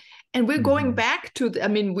 right? And we're going back to,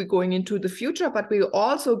 we're going into the future, but we're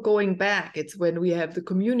also going back. It's when we have the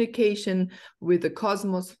communication with the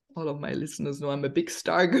cosmos. All of my listeners know I'm a big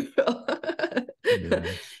star girl.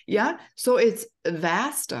 Yeah, so it's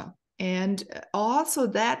vaster. And also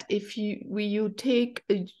that if you take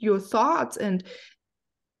your thoughts and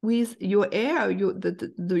with your air,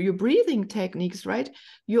 your breathing techniques, right?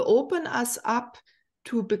 You open us up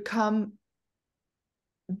to become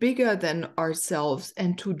bigger than ourselves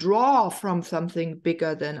and to draw from something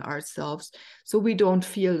bigger than ourselves, so we don't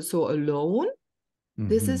feel so alone.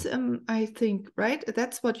 This is, I think, right?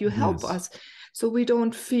 That's what you help us. So we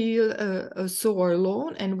don't feel so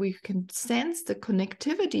alone, and we can sense the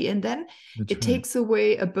connectivity, and then it takes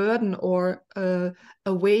away a burden or a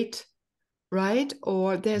weight, right?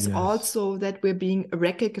 Or there's also that we're being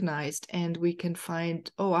recognized, and we can find,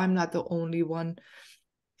 oh, I'm not the only one.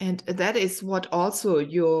 And that is what also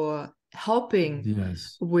you're helping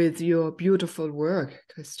with your beautiful work,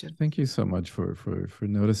 Christian. Thank you so much for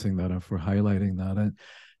noticing that and for highlighting that.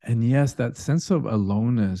 And yes, that sense of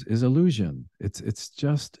aloneness is illusion. It's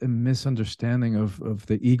just a misunderstanding of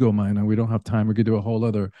the ego mind. And we don't have time. We could do a whole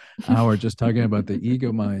other hour just talking about the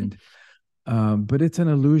ego mind. But it's an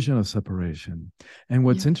illusion of separation. And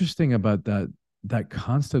what's interesting about that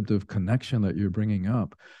concept of connection that you're bringing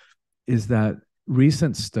up is that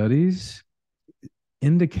recent studies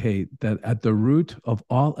indicate that at the root of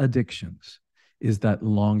all addictions is that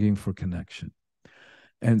longing for connection.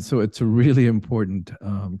 And so it's a really important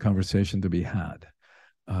conversation to be had.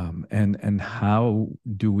 And how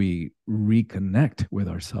do we reconnect with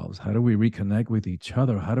ourselves? How do we reconnect with each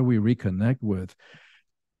other? How do we reconnect with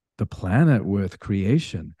the planet, with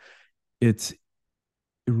creation? It's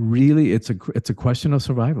a question of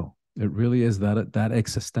survival. It really is that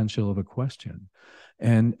existential of a question.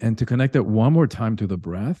 And to connect it one more time to the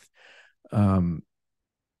breath, in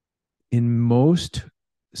most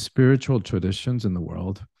spiritual traditions in the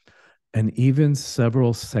world, and even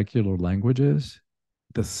several secular languages,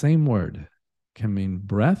 the same word can mean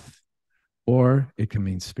breath or it can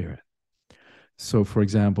mean spirit. So, for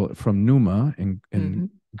example, from Numa in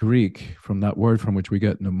Greek, from that word from which we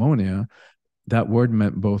get pneumonia, that word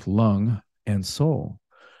meant both lung and soul.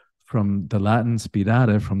 From the Latin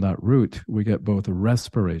spirare, from that root, we get both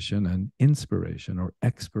respiration and inspiration or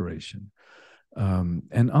expiration.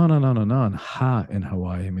 And on and on and on. Ha in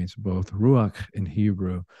Hawaii means both. Ruach in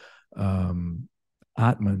Hebrew,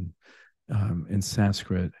 Atman in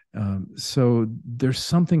Sanskrit. So there's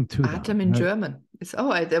something to that. Atem in German.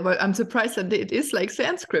 I'm surprised that it is like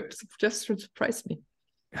Sanskrit. It just surprised me.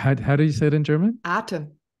 How do you say it in German?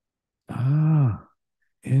 Atem. Ah,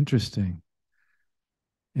 interesting.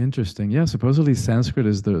 Interesting. Yeah, supposedly Sanskrit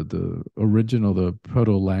is the original, the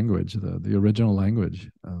proto language, the original language.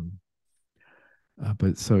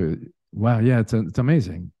 But so, wow, yeah, it's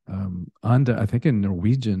amazing. Anda, I think in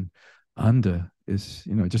Norwegian, anda is,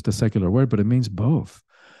 just a secular word, but it means both.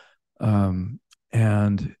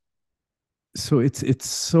 And so it's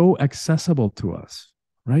so accessible to us,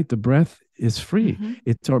 right? The breath is free. Mm-hmm.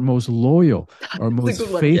 It's our most loyal, our most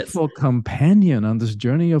faithful companion on this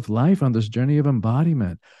journey of life, on this journey of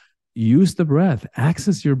embodiment. Use the breath,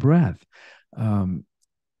 access your breath. And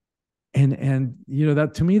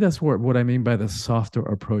that, to me, that's what I mean by the softer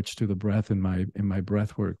approach to the breath in my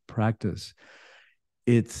breath work practice.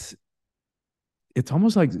 It's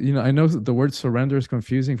almost like, I know the word surrender is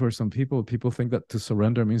confusing for some people. People think that to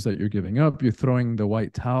surrender means that you're giving up, you're throwing the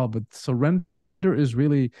white towel, but surrender is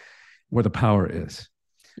really where the power is.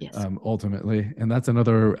 Yes. Ultimately. And that's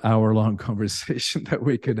another hour-long conversation that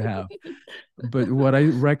we could have. But what I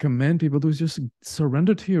recommend people do is just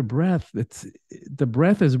surrender to your breath. The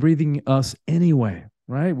breath is breathing us anyway,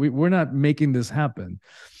 right? We're not making this happen.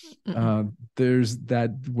 There's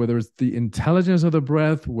that, whether it's the intelligence of the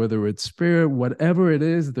breath, whether it's spirit, whatever it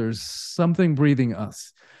is, there's something breathing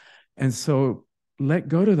us. And so let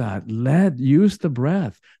go to that. Use the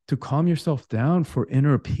breath to calm yourself down, for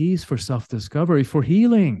inner peace, for self-discovery, for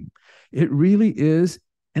healing. It really is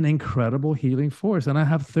an incredible healing force. And I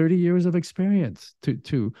have 30 years of experience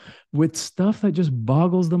with stuff that just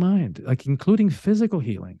boggles the mind, like including physical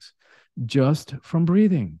healings, just from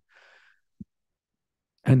breathing.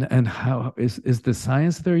 And how is the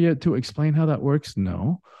science there yet to explain how that works?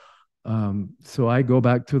 No. So I go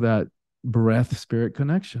back to that breath spirit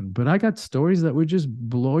connection, but I got stories that would just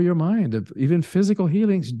blow your mind, of even physical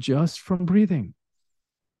healings just from breathing.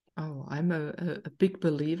 Oh, I'm a big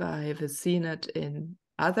believer. I have seen it in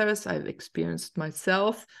others. I've experienced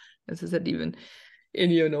myself, as I said, even in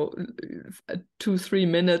 2-3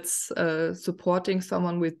 minutes supporting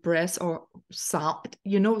someone with breath or sound.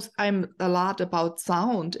 I'm a lot about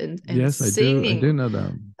sound and yes, singing. I do know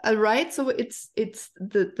that. Right, so it's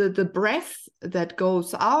the breath that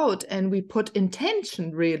goes out, and we put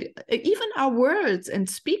intention, really, even our words and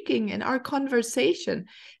speaking and our conversation.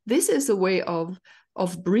 This is a way of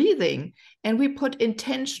breathing, and we put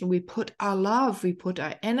intention, we put our love, we put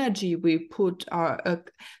our energy, we put our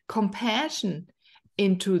compassion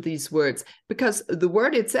into these words, because the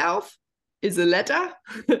word itself is a letter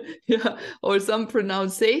or some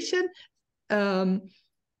pronunciation, some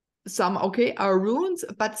are runes,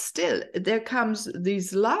 but still there comes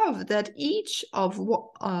this love that each of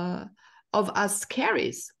us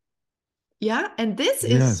carries. And this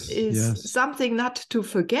is something not to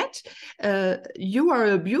forget. You are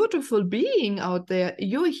a beautiful being out there.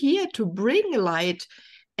 You're here to bring light,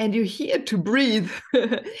 and you're here to breathe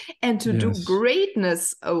and to do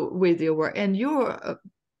greatness with your work. And you're,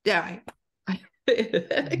 I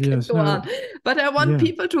can go on. But I want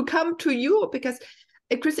people to come to you, because,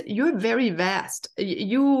 Christian, you're very vast.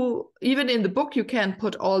 You, even in the book, you can't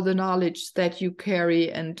put all the knowledge that you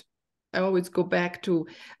carry. And I always go back to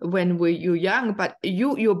when you're young, but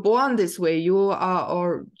you're born this way.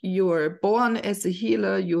 You're born as a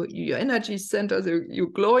healer. Your energy centers, you're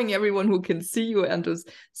glowing. Everyone who can see you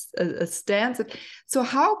understands it. So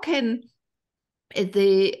how can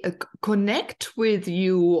they connect with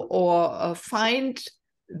you or find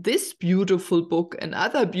this beautiful book and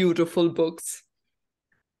other beautiful books?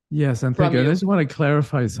 Yes, and thank you. I just want to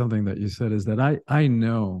clarify something that you said, is that I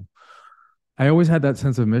know, I always had that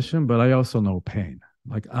sense of mission, but I also know pain.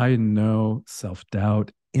 Like, I know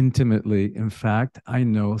self-doubt intimately. In fact, I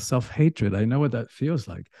know self-hatred. I know what that feels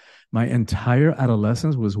like. My entire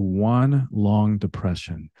adolescence was one long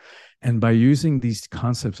depression. And by using these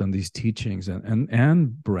concepts and these teachings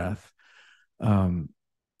and breath,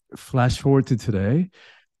 flash forward to today,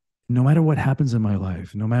 no matter what happens in my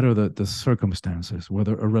life, no matter the circumstances,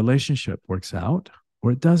 whether a relationship works out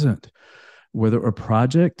or it doesn't, whether a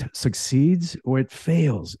project succeeds or it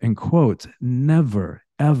fails, in quotes, never,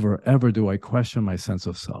 ever, ever do I question my sense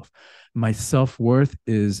of self. My self-worth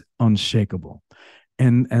is unshakable.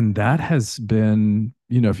 And that has been,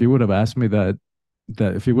 if you would have asked me that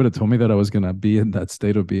if you would have told me that I was going to be in that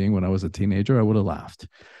state of being when I was a teenager, I would have laughed.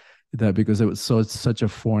 That because it was such a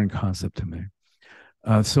foreign concept to me.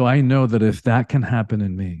 So I know that if that can happen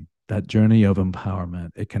in me, that journey of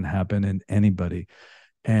empowerment, it can happen in anybody.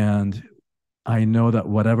 And I know that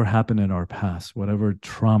whatever happened in our past, whatever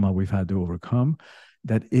trauma we've had to overcome,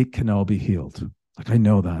 that it can all be healed. Like I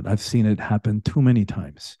know that. I've seen it happen too many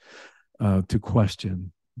times to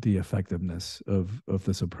question the effectiveness of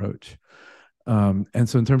this approach. And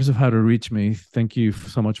so in terms of how to reach me, thank you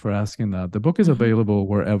so much for asking that. The book is available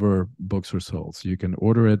wherever books are sold. So you can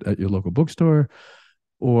order it at your local bookstore,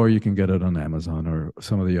 or you can get it on Amazon or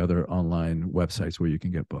some of the other online websites where you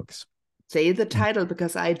can get books. Say the title,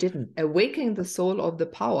 because I didn't. Awakening the Soul of the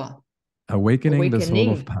Power. Awakening the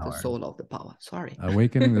Soul of Power. The Soul of the Power. Sorry.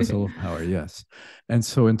 Awakening the Soul of Power. Yes. And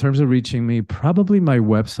so in terms of reaching me, probably my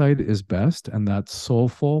website is best, and that's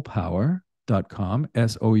soulfulpower.com,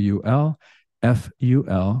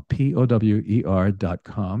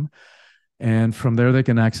 SOULFULPOWER.com. And from there, they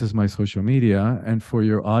can access my social media. And for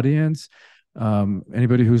your audience,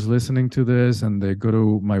 anybody who's listening to this and they go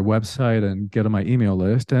to my website and get on my email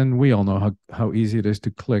list, and we all know how easy it is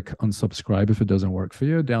to click unsubscribe if it doesn't work for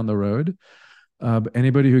you down the road.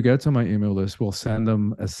 Anybody who gets on my email list will send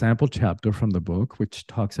them a sample chapter from the book, which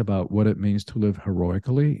talks about what it means to live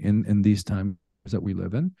heroically in these times that we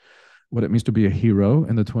live in, what it means to be a hero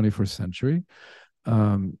in the 21st century.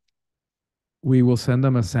 We will send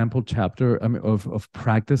them a sample chapter of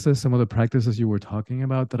practices, some of the practices you were talking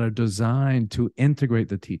about that are designed to integrate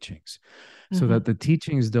the teachings so that the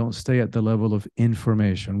teachings don't stay at the level of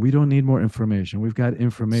information. We don't need more information. We've got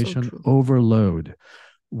information overload.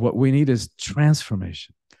 What we need is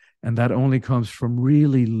transformation. And that only comes from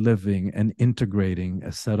really living and integrating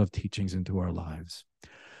a set of teachings into our lives.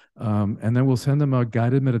 And then we'll send them a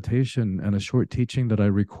guided meditation and a short teaching that I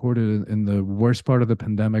recorded in the worst part of the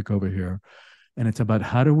pandemic over here. And it's about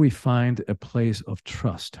how do we find a place of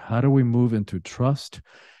trust? How do we move into trust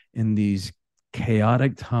in these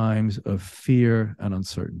chaotic times of fear and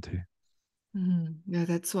uncertainty? Yeah,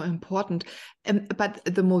 that's so important. But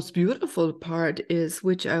the most beautiful part is,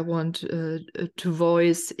 which I want to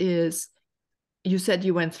voice, is you said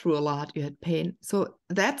you went through a lot, you had pain. So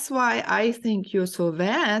that's why I think you're so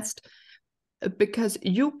vast, because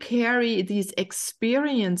you carry these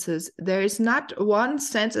experiences. There is not one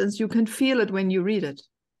sentence, you can feel it when you read it.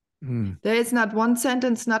 There is not one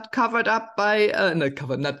sentence not covered up by, not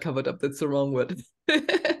covered up, that's the wrong word.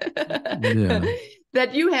 Yeah.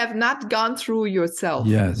 That you have not gone through yourself.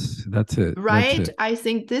 Yes, that's it. Right? That's it. I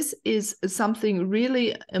think this is something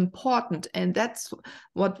really important. And that's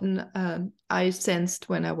what I sensed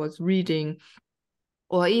when I was reading,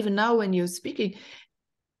 or even now when you're speaking.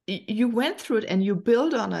 You went through it and you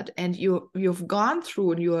build on it, and you've gone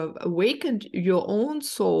through and you have awakened your own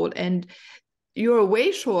soul, and you're a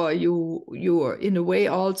way sure you're in a way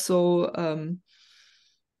also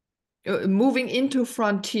moving into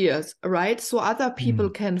frontiers, right? So other people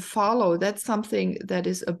can follow. That's something that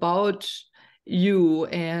is about you,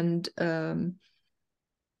 and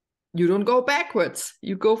you don't go backwards,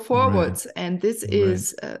 you go forwards. Right. And this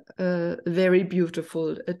is very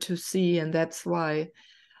beautiful to see, and that's why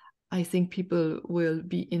I think people will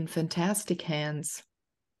be in fantastic hands.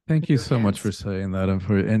 Thank you so much for saying that,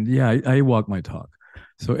 and yeah, I walk my talk.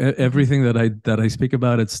 So everything that I speak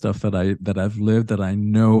about, it's stuff that I've lived, that I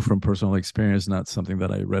know from personal experience, not something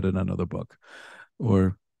that I read in another book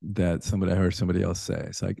or that I heard somebody else say.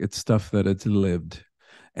 It's like it's stuff that it's lived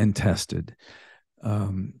and tested,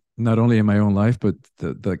 not only in my own life, but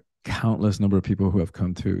the countless number of people who have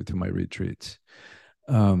come to my retreats.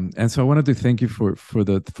 And so I wanted to thank you for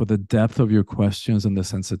the depth of your questions and the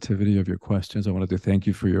sensitivity of your questions. I wanted to thank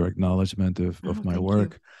you for your acknowledgement of my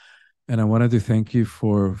work. And I wanted to thank you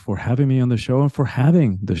for having me on the show and for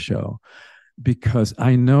having the show, because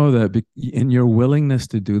I know that in your willingness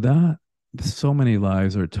to do that, so many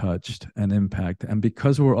lives are touched and impacted. And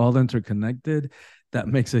because we're all interconnected, that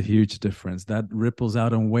makes a huge difference. That ripples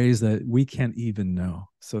out in ways that we can't even know.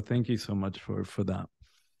 So thank you so much for that.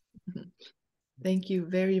 Thank you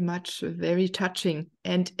very much. Very touching.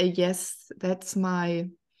 And yes, that's I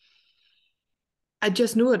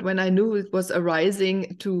just knew it when I knew it was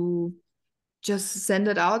arising, to just send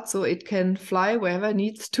it out so it can fly wherever it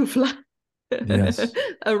needs to fly. Yes.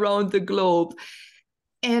 Around the globe.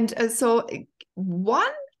 And so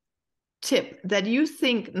one tip that you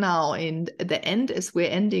think now in the end, as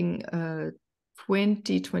we're ending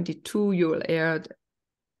 2022, you will air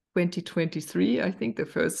 2023, I think the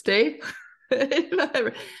first day.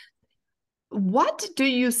 What do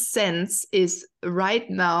you sense is right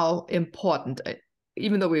now important?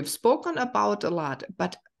 Even though we've spoken about a lot,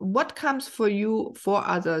 but what comes for you, for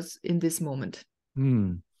others in this moment?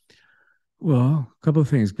 Well, a couple of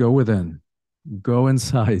things. Go within, go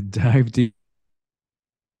inside, dive deep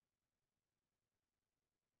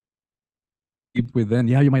within.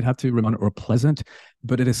 Yeah, you might have to remind or pleasant,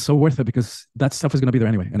 but it is so worth it because that stuff is going to be there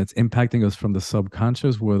anyway. And it's impacting us from the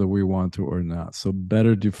subconscious, whether we want to or not. So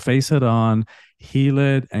better to face it on, heal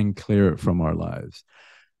it, and clear it from our lives.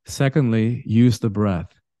 Secondly, use the breath.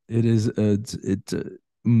 It's a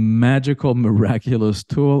magical, miraculous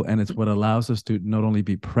tool, and it's what allows us to not only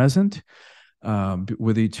be present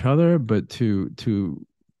with each other, but to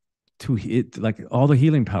hit like all the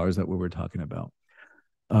healing powers that we were talking about.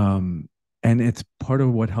 And it's part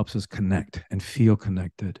of what helps us connect and feel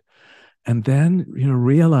connected. And then,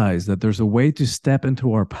 realize that there's a way to step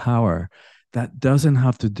into our power that doesn't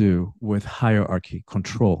have to do with hierarchy,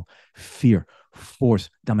 control, fear, force,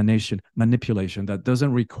 domination, manipulation. That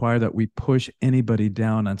doesn't require that we push anybody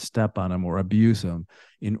down and step on them or abuse them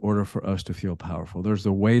in order for us to feel powerful. There's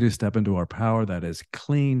a way to step into our power that is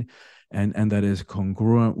clean and that is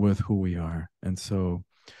congruent with who we are. And so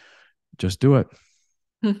just do it.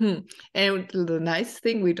 And the nice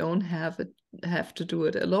thing, we don't have to do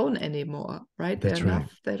it alone anymore, right? That's There are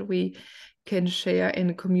enough that we can share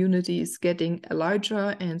in communities getting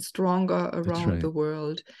larger and stronger around the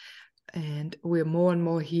world. And we're more and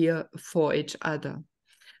more here for each other.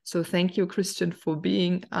 So thank you, Christian, for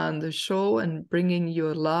being on the show and bringing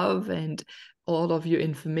your love and all of your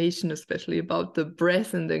information, especially about the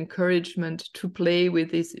breath and the encouragement to play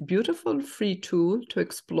with this beautiful free tool, to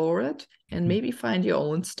explore it and maybe find your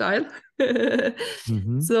own style.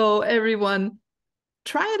 So everyone,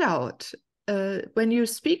 try it out. When you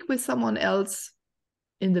speak with someone else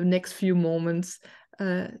in the next few moments,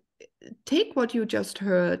 take what you just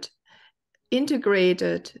heard, integrate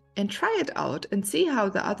it, and try it out and see how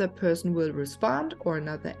the other person will respond, or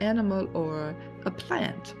another animal or a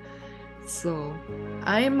plant. So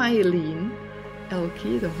I'm Meilin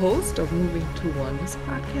Ehlke, the host of Moving to Oneness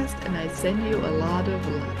podcast, and I send you a lot of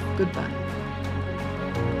love. Goodbye.